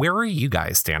 Where are you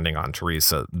guys standing on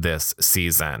Teresa this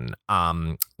season?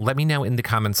 Let me know in the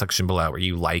comment section below. Are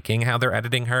you liking how they're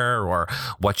editing her or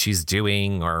what she's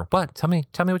doing or what? Tell me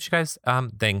what you guys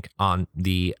think on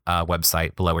the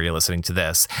website below where you're listening to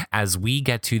this. As we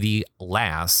get to the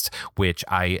last, which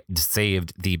I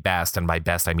saved the best, and by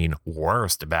best I mean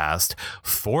worst best,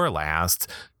 for last,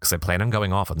 because I plan on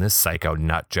going off on this psycho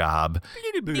nut job.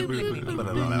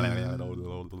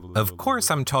 Of course,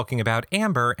 I'm talking about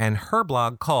Amber and her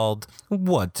blog called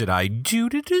What Did I Do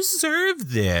to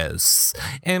Deserve This?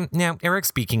 And now, Eric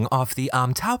speaking off the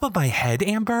top of my head,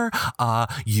 Amber,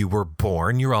 you were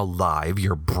born, you're alive,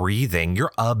 you're breathing,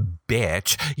 you're a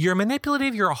bitch, you're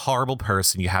manipulative, you're a horrible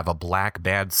person, you have a black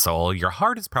bad soul, your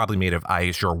heart is probably made of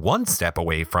ice, you're one step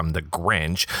away from the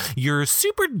Grinch, you're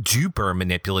super duper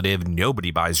manipulative,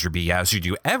 nobody buys your BS, you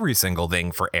do every single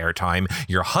thing for airtime,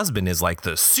 your husband is like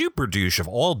the super douche of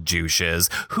all douches,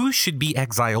 who should be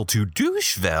exiled to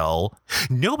Doucheville,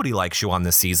 nobody likes you on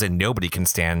this season, nobody can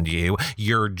stand you,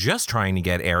 you're just trying to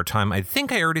get airtime. I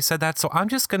think I already said that, so I'm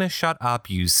just gonna shut up,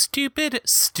 you stupid,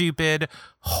 stupid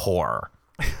whore.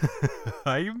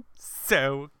 I'm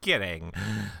so kidding.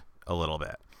 A little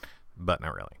bit, but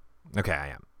not really. Okay, I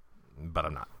am, but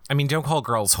I'm not. I mean, don't call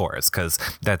girls whores, because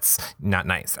that's not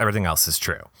nice. Everything else is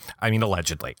true. I mean,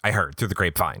 allegedly. I heard through the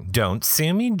grapevine. Don't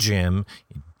sue me, Jim.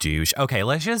 You douche. Okay,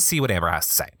 let's just see what Amber has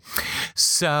to say.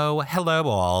 So, hello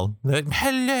all.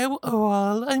 Hello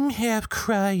all. I'm half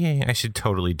crying. I should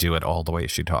totally do it all the way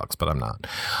she talks, but I'm not.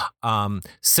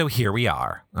 So here we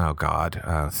are. Oh,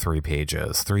 God. 3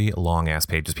 pages. 3 long-ass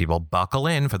pages. People, buckle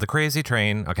in for the crazy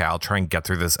train. Okay, I'll try and get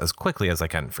through this as quickly as I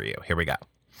can for you. Here we go.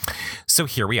 So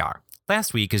here we are.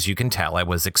 Last week, as you can tell, I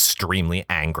was extremely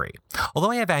angry.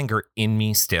 Although I have anger in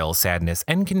me still, sadness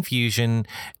and confusion,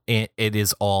 it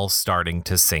is all starting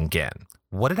to sink in.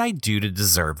 What did I do to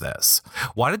deserve this?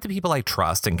 Why did the people I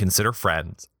trust and consider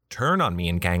friends turn on me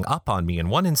and gang up on me in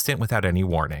one instant without any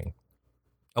warning?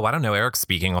 Oh, I don't know, Eric,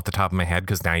 speaking off the top of my head,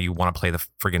 because now you want to play the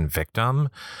friggin' victim.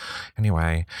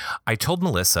 Anyway, I told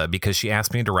Melissa because she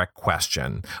asked me a direct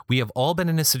question. We have all been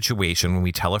in a situation when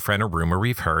we tell a friend a rumor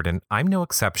we've heard, and I'm no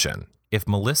exception. If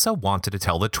Melissa wanted to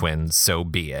tell the twins, so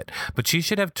be it. But she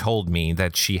should have told me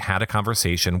that she had a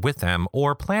conversation with them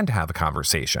or planned to have a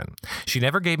conversation. She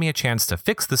never gave me a chance to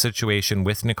fix the situation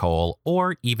with Nicole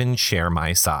or even share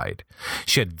my side.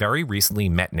 She had very recently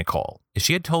met Nicole. If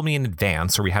she had told me in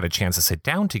advance or we had a chance to sit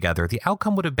down together, the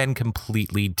outcome would have been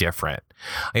completely different.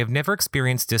 I have never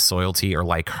experienced disloyalty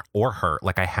or hurt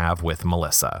like I have with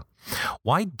Melissa.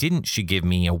 Why didn't she give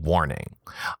me a warning?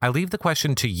 I leave the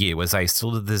question to you, as I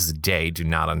still to this day do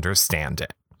not understand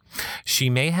it.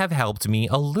 She may have helped me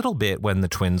a little bit when the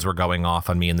twins were going off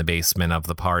on me in the basement of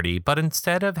the party, but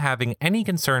instead of having any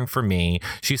concern for me,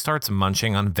 she starts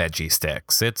munching on veggie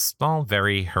sticks. It's all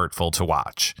very hurtful to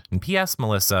watch. And P.S.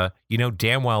 Melissa, you know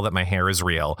damn well that my hair is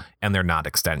real and they're not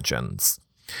extensions.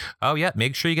 Oh, yeah,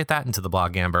 make sure you get that into the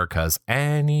blog, Amber, because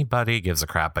anybody gives a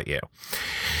crap but you.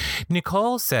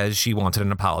 Nicole says she wanted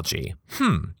an apology.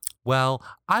 Well,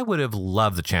 I would have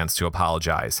loved the chance to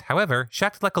apologize. However, she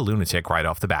acted like a lunatic right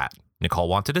off the bat. Nicole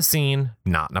wanted a scene,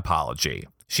 not an apology.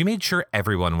 She made sure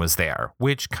everyone was there,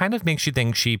 which kind of makes you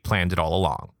think she planned it all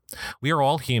along. We are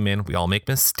all human, we all make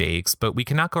mistakes, but we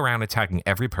cannot go around attacking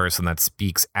every person that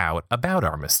speaks out about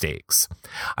our mistakes.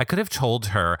 I could have told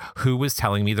her who was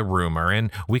telling me the rumor,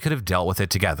 and we could have dealt with it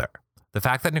together. The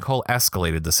fact that Nicole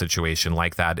escalated the situation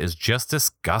like that is just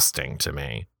disgusting to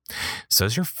me.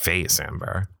 So's your face,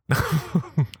 Amber.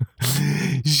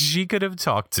 She could have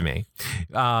talked to me.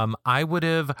 I would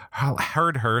have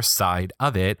heard her side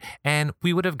of it, and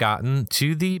we would have gotten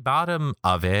to the bottom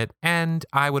of it, and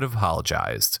I would have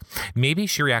apologized. Maybe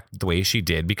she reacted the way she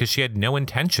did because she had no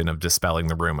intention of dispelling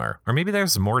the rumor. Or maybe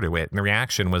there's more to it, and the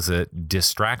reaction was a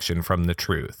distraction from the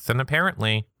truth. And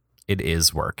apparently, it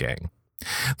is working.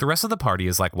 The rest of the party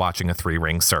is like watching a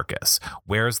three-ring circus.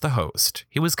 Where's the host?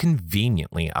 He was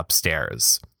conveniently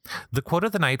upstairs. The quote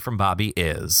of the night from Bobby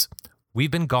is,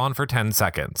 "We've been gone for 10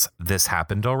 seconds. This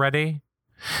happened already?"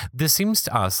 This seems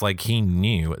to us like he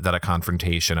knew that a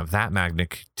confrontation of that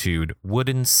magnitude would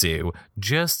ensue,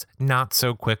 just not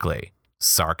so quickly.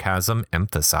 Sarcasm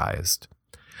emphasized.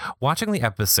 Watching the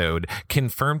episode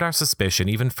confirmed our suspicion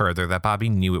even further that Bobby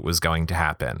knew it was going to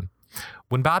happen.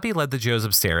 When Bobby led the Joes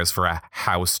upstairs for a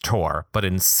house tour, but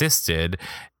insisted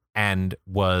and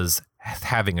was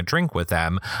having a drink with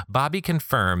them, Bobby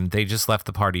confirmed they just left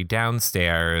the party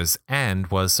downstairs and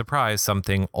was surprised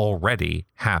something already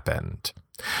happened.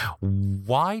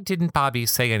 Why didn't Bobby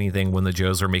say anything when the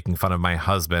Joes were making fun of my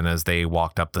husband as they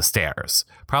walked up the stairs?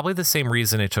 Probably the same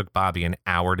reason it took Bobby an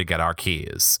hour to get our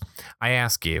keys. I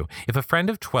ask you, if a friend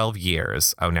of 12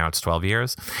 years, oh, now it's 12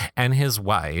 years, and his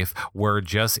wife were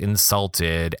just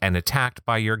insulted and attacked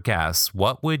by your guests,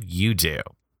 what would you do?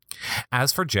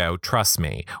 As for Joe, trust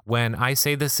me, when I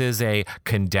say this is a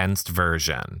condensed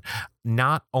version,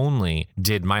 not only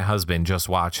did my husband just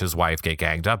watch his wife get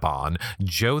ganged up on,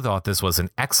 Joe thought this was an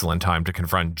excellent time to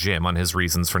confront Jim on his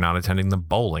reasons for not attending the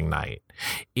bowling night.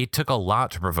 It took a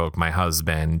lot to provoke my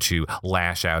husband to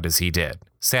lash out as he did.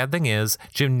 Sad thing is,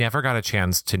 Jim never got a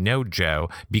chance to know Joe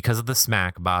because of the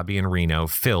smack Bobby and Reno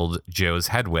filled Joe's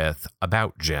head with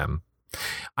about Jim.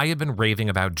 I have been raving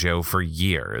about Joe for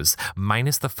years,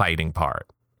 minus the fighting part.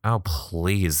 Oh,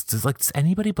 please. Does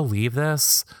anybody believe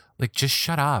this? Just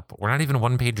shut up. We're not even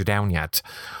one page down yet.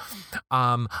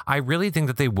 I really think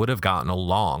that they would have gotten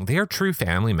along. They are true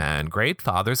family men, great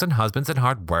fathers and husbands and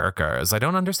hard workers. I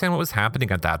don't understand what was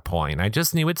happening at that point. I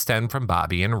just knew it stemmed from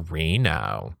Bobby and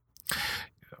Reno.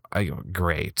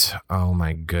 Great. Oh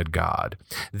my good God.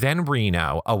 Then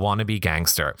Reno, a wannabe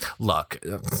gangster. Look,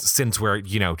 since we're,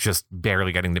 just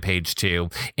barely getting to page 2,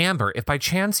 Amber, if by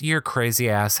chance your crazy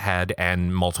ass head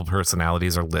and multiple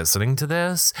personalities are listening to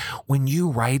this, when you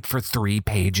write for 3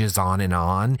 pages on and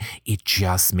on, it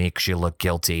just makes you look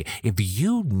guilty. If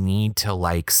you need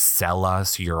to sell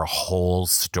us your whole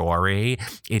story,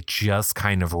 it just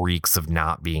kind of reeks of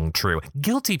not being true.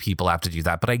 Guilty people have to do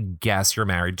that, but I guess you're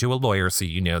married to a lawyer, so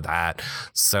you know that.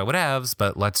 So whatevs,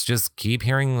 but let's just keep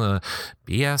hearing the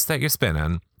BS that you're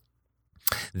spinning.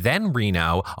 Then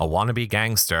Reno, a wannabe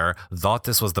gangster, thought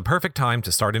this was the perfect time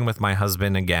to start in with my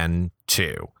husband again,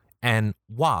 too. And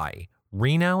why?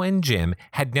 Reno and Jim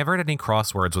had never had any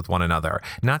crosswords with one another,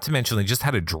 not to mention they just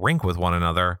had a drink with one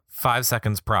another 5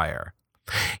 seconds prior.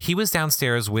 He was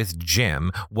downstairs with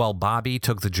Jim while Bobby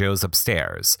took the Joes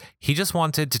upstairs. He just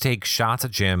wanted to take shots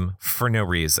at Jim for no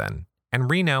reason. And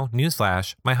Reno,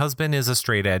 newsflash, my husband is a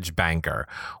straight-edge banker.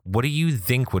 What do you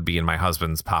think would be in my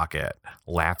husband's pocket?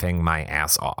 Laughing my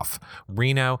ass off.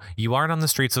 Reno, you aren't on the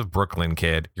streets of Brooklyn,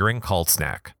 kid. You're in Colts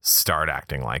Neck. Start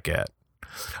acting like it.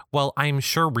 Well, I'm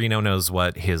sure Reno knows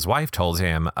what his wife told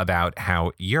him about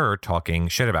how you're talking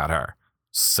shit about her.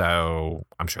 So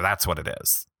I'm sure that's what it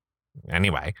is.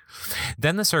 Anyway,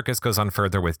 then the circus goes on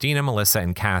further with Dina, Melissa,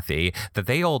 and Kathy that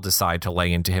they all decide to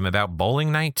lay into him about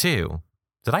bowling night too.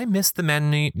 Did I miss the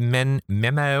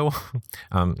memo?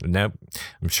 Nope.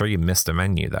 I'm sure you missed a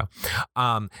menu,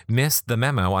 though. Missed the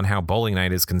memo on how bowling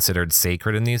night is considered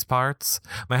sacred in these parts.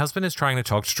 My husband is trying to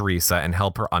talk to Teresa and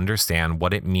help her understand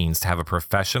what it means to have a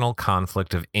professional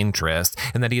conflict of interest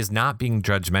and that he is not being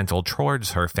judgmental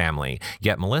towards her family.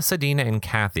 Yet Melissa, Dina, and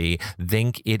Kathy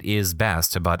think it is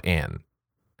best to butt in.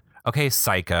 Okay,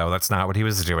 psycho. That's not what he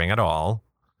was doing at all.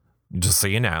 Just so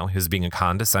you know, his being a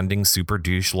condescending super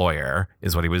douche lawyer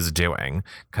is what he was doing,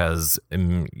 because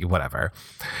whatever.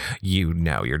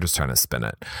 You're just trying to spin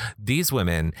it. These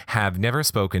women have never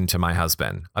spoken to my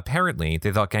husband. Apparently,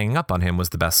 they thought ganging up on him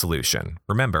was the best solution.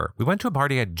 Remember, we went to a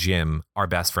party at Jim, our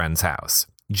best friend's house.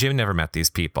 Jim never met these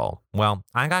people. Well,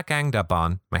 I got ganged up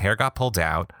on, my hair got pulled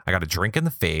out, I got a drink in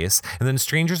the face, and then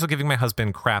strangers were giving my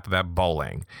husband crap about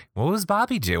bowling. What was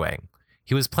Bobby doing?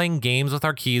 He was playing games with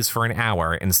our keys for an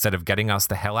hour instead of getting us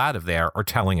the hell out of there or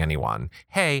telling anyone,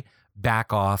 hey,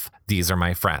 back off, these are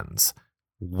my friends.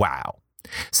 Wow.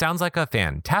 Sounds like a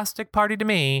fantastic party to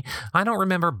me. I don't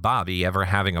remember Bobby ever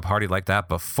having a party like that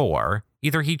before.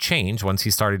 Either he changed once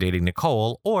he started dating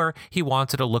Nicole, or he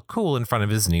wanted to look cool in front of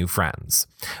his new friends.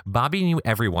 Bobby knew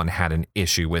everyone had an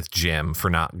issue with Jim for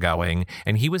not going,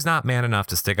 and he was not man enough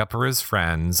to stick up for his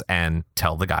friends and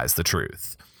tell the guys the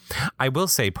truth. I will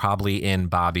say, probably in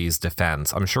Bobby's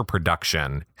defense, I'm sure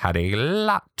production had a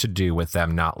lot to do with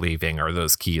them not leaving or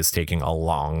those keys taking a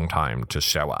long time to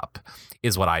show up,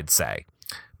 is what I'd say.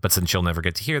 But since you'll never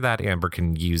get to hear that, Amber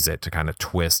can use it to kind of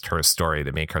twist her story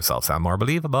to make herself sound more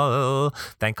believable.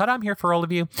 Thank God I'm here for all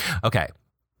of you. Okay.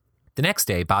 The next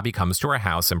day, Bobby comes to our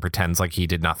house and pretends like he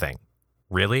did nothing.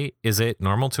 Really? Is it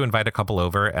normal to invite a couple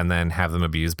over and then have them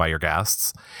abused by your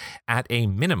guests? At a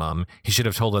minimum, he should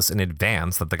have told us in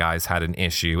advance that the guys had an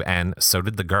issue, and so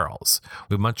did the girls.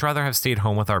 We'd much rather have stayed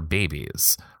home with our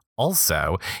babies.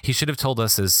 Also, he should have told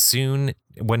us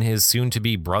when his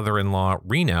soon-to-be brother-in-law,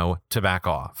 Reno, to back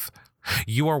off.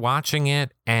 You are watching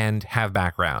it and have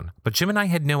background, but Jim and I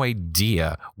had no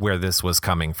idea where this was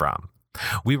coming from.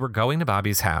 We were going to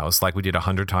Bobby's house like we did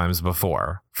 100 times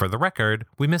before. For the record,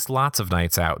 we missed lots of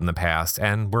nights out in the past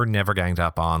and were never ganged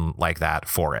up on like that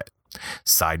for it.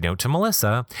 Side note to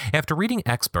Melissa, after reading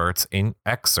excerpts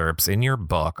in your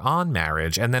book on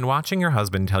marriage and then watching your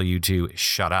husband tell you to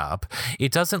shut up,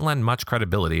 it doesn't lend much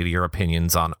credibility to your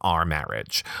opinions on our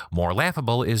marriage. More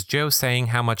laughable is Joe saying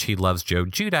how much he loves Joe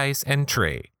Giudice and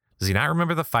Tree. Does he not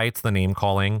remember the fights, the name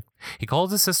calling? He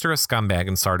called his sister a scumbag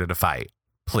and started a fight.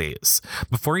 Please,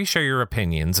 before you share your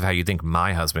opinions of how you think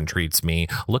my husband treats me,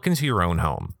 look into your own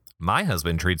home. My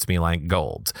husband treats me like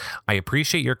gold. I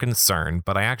appreciate your concern,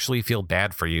 but I actually feel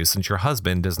bad for you since your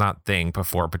husband does not think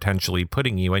before potentially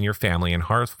putting you and your family in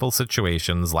hurtful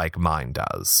situations like mine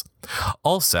does.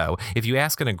 Also, if you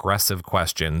ask an aggressive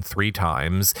question 3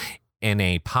 times in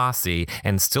a posse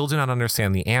and still do not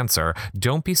understand the answer,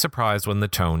 don't be surprised when the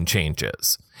tone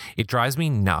changes. It drives me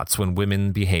nuts when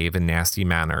women behave in nasty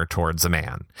manner towards a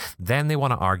man. Then they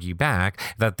want to argue back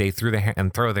that they throw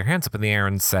their hands up in the air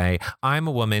and say, I'm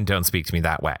a woman, don't speak to me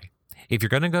that way. If you're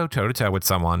going to go toe-to-toe with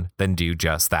someone, then do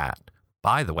just that.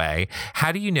 By the way,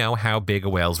 how do you know how big a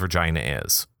whale's vagina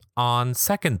is? On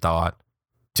second thought,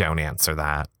 don't answer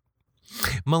that.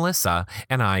 Melissa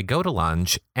and I go to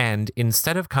lunch, and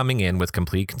instead of coming in with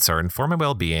complete concern for my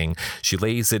well-being, she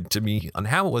lays it to me on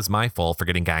how it was my fault for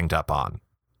getting ganged up on.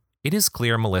 It is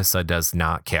clear Melissa does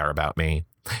not care about me.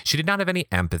 She did not have any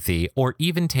empathy or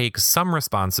even take some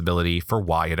responsibility for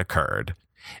why it occurred.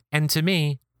 And to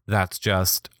me, that's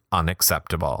just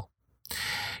unacceptable.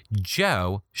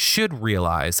 Joe should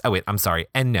realize,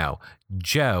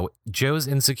 Joe's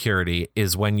insecurity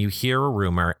is when you hear a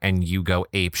rumor and you go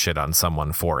apeshit on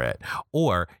someone for it,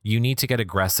 or you need to get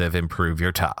aggressive and prove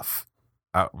you're tough.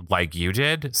 Like you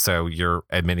did, so you're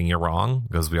admitting you're wrong,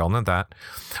 because we all know that.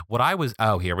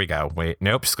 Here we go. Wait,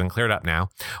 nope, just gonna clear it up now.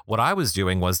 What I was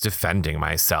doing was defending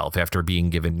myself after being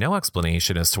given no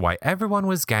explanation as to why everyone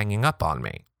was ganging up on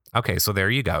me. Okay, so there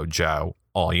you go, Joe.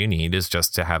 All you need is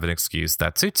just to have an excuse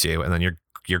that suits you, and then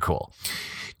you're cool.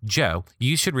 Joe,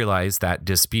 you should realize that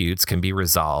disputes can be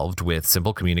resolved with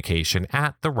simple communication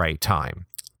at the right time.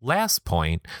 Last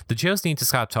point, the Joes need to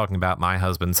stop talking about my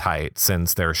husband's height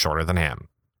since they're shorter than him.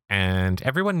 And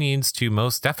everyone needs to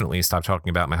most definitely stop talking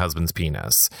about my husband's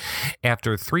penis.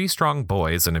 After 3 strong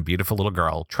boys and a beautiful little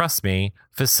girl, trust me,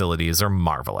 facilities are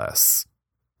marvelous.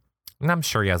 And I'm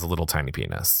sure he has a little tiny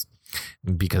penis.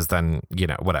 Because then,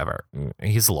 whatever.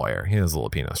 He's a lawyer. He has a little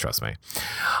penis, trust me.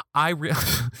 I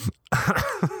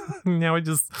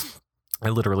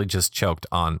literally just choked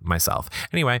on myself.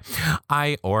 Anyway,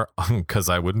 because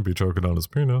I wouldn't be choking on his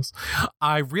penis.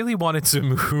 I really wanted to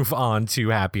move on to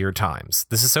happier times.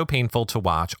 This is so painful to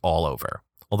watch all over.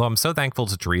 Although I'm so thankful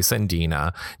to Teresa and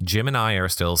Dina, Jim and I are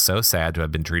still so sad to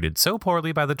have been treated so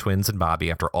poorly by the twins and Bobby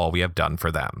after all we have done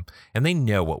for them. And they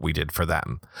know what we did for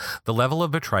them. The level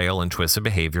of betrayal and twisted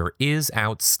behavior is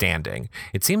outstanding.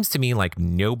 It seems to me like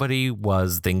nobody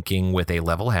was thinking with a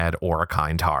level head or a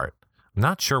kind heart. I'm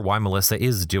not sure why Melissa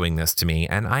is doing this to me,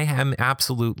 and I am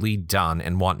absolutely done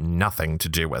and want nothing to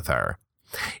do with her.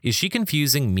 Is she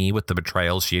confusing me with the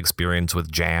betrayal she experienced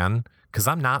with Jan? Because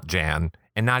I'm not Jan.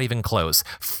 And not even close.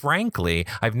 Frankly,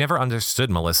 I've never understood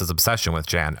Melissa's obsession with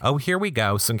Jan. Oh, here we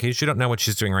go. So in case you don't know what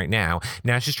she's doing right now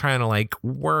she's trying to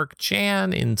work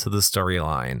Jan into the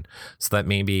storyline so that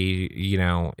maybe,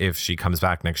 if she comes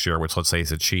back next year, which let's say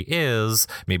that she is,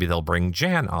 maybe they'll bring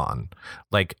Jan on.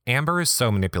 Amber is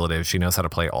so manipulative. She knows how to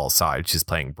play all sides. She's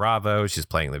playing Bravo. She's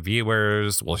playing the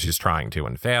viewers. Well, she's trying to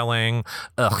and failing.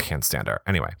 Ugh, can't stand her.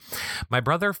 Anyway, my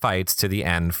brother fights to the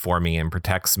end for me and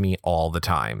protects me all the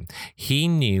time. He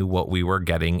knew what we were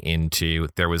getting into.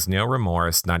 There was no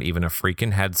remorse, not even a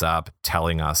freaking heads up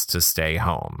telling us to stay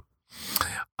home.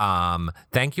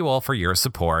 Thank you all for your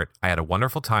support. I had a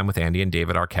wonderful time with Andy and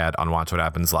David Arquette on Watch What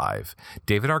Happens Live.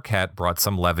 David Arquette brought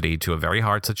some levity to a very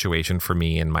hard situation for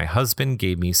me, and my husband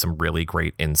gave me some really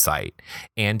great insight.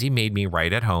 Andy made me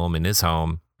right at home in his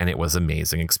home, and it was an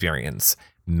amazing experience.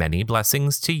 Many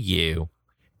blessings to you,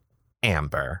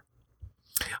 Amber.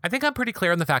 I think I'm pretty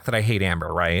clear on the fact that I hate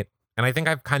Amber, right? And I think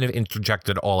I've kind of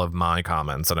interjected all of my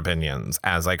comments and opinions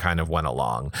as I kind of went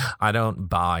along. I don't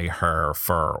buy her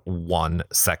for 1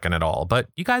 second at all, but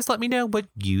you guys let me know what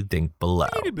you think below.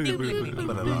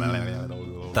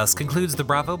 Thus concludes the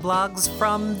Bravo blogs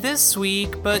from this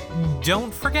week, but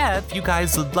don't forget, if you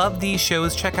guys love these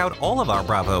shows, check out all of our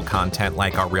Bravo content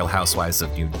like our Real Housewives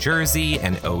of New Jersey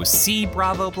and OC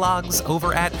Bravo blogs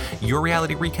over at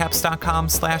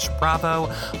yourrealityrecaps.com/Bravo,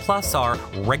 plus our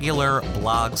regular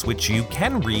blogs, which you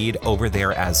can read over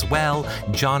there as well.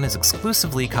 John is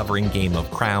exclusively covering Game of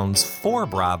Crowns for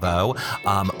Bravo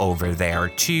over there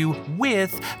too,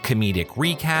 with comedic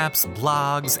recaps,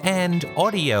 blogs, and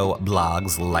audio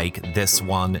blogs like this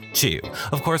one too.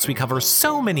 Of course, we cover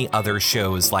so many other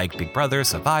shows like Big Brother,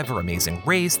 Survivor, Amazing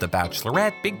Race, The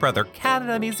Bachelorette, Big Brother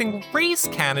Canada, Amazing Race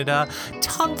Canada,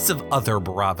 tons of other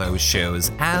Bravo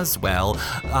shows as well.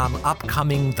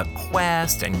 Upcoming The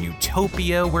Quest and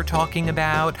Utopia we're talking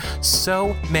about.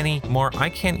 So many more. I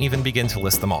can't even begin to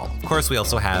list them all. Of course, we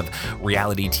also have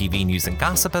reality TV news and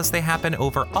gossip as they happen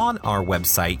over on our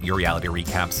website,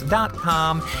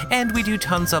 yourrealityrecaps.com, and we do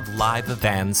tons of live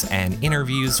events and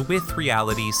interviews with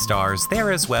reality stars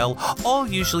there as well, all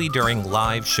usually during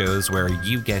live shows where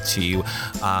you get to,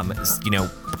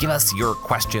 give us your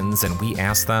questions and we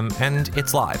ask them, and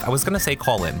it's live. I was going to say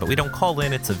call in, but we don't call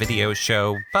in. It's a video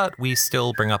show, but we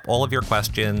still bring up all of your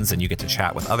questions and you get to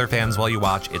chat with other fans while you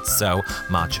watch. It's so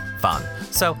much fun.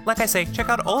 So, like I say, check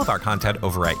out all of our content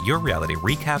over at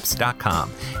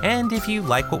yourrealityrecaps.com. And if you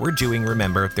like what we're doing,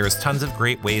 remember, there's tons of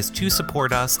great ways to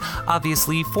support us.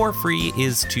 Obviously, for free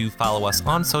is to follow us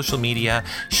on social media,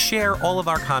 share all of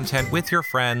our content with your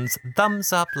friends,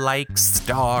 thumbs up, like,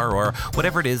 star, or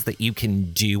whatever it is that you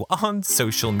can do on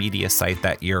social media site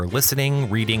that you're listening,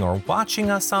 reading, or watching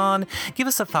us on. Give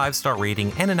us a 5-star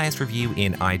rating and a nice review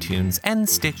in iTunes and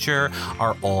Stitcher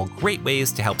are all great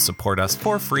ways to help support us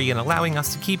for free and allowing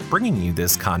us to keep bringing you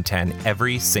this content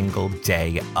every single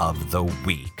day of the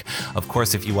week. Of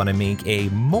course, if you want to make a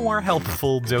more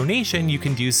helpful donation, you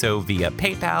can do so via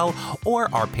PayPal or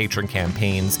our patron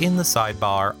campaigns in the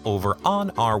sidebar over on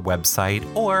our website,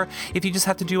 or if you just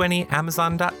have to do any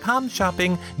Amazon.com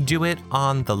shopping, do it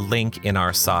on the link in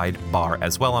our sidebar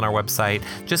as well on our website.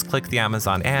 Just click the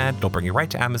Amazon ad, it'll bring you right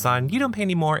to Amazon. You don't pay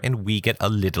any more, and we get a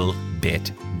little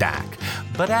bit back.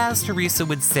 But as Teresa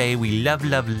would say, we love,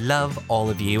 love, love all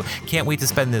of you. Can't wait to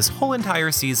spend this whole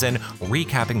entire season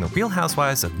recapping the Real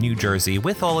Housewives of New Jersey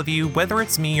with all of you, whether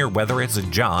it's me or whether it's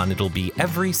John. It'll be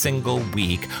every single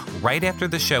week, right after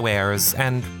the show airs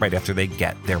and right after they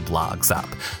get their blogs up.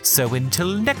 So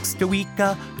until next week,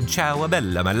 ciao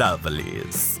bella my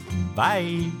lovelies.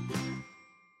 Bye.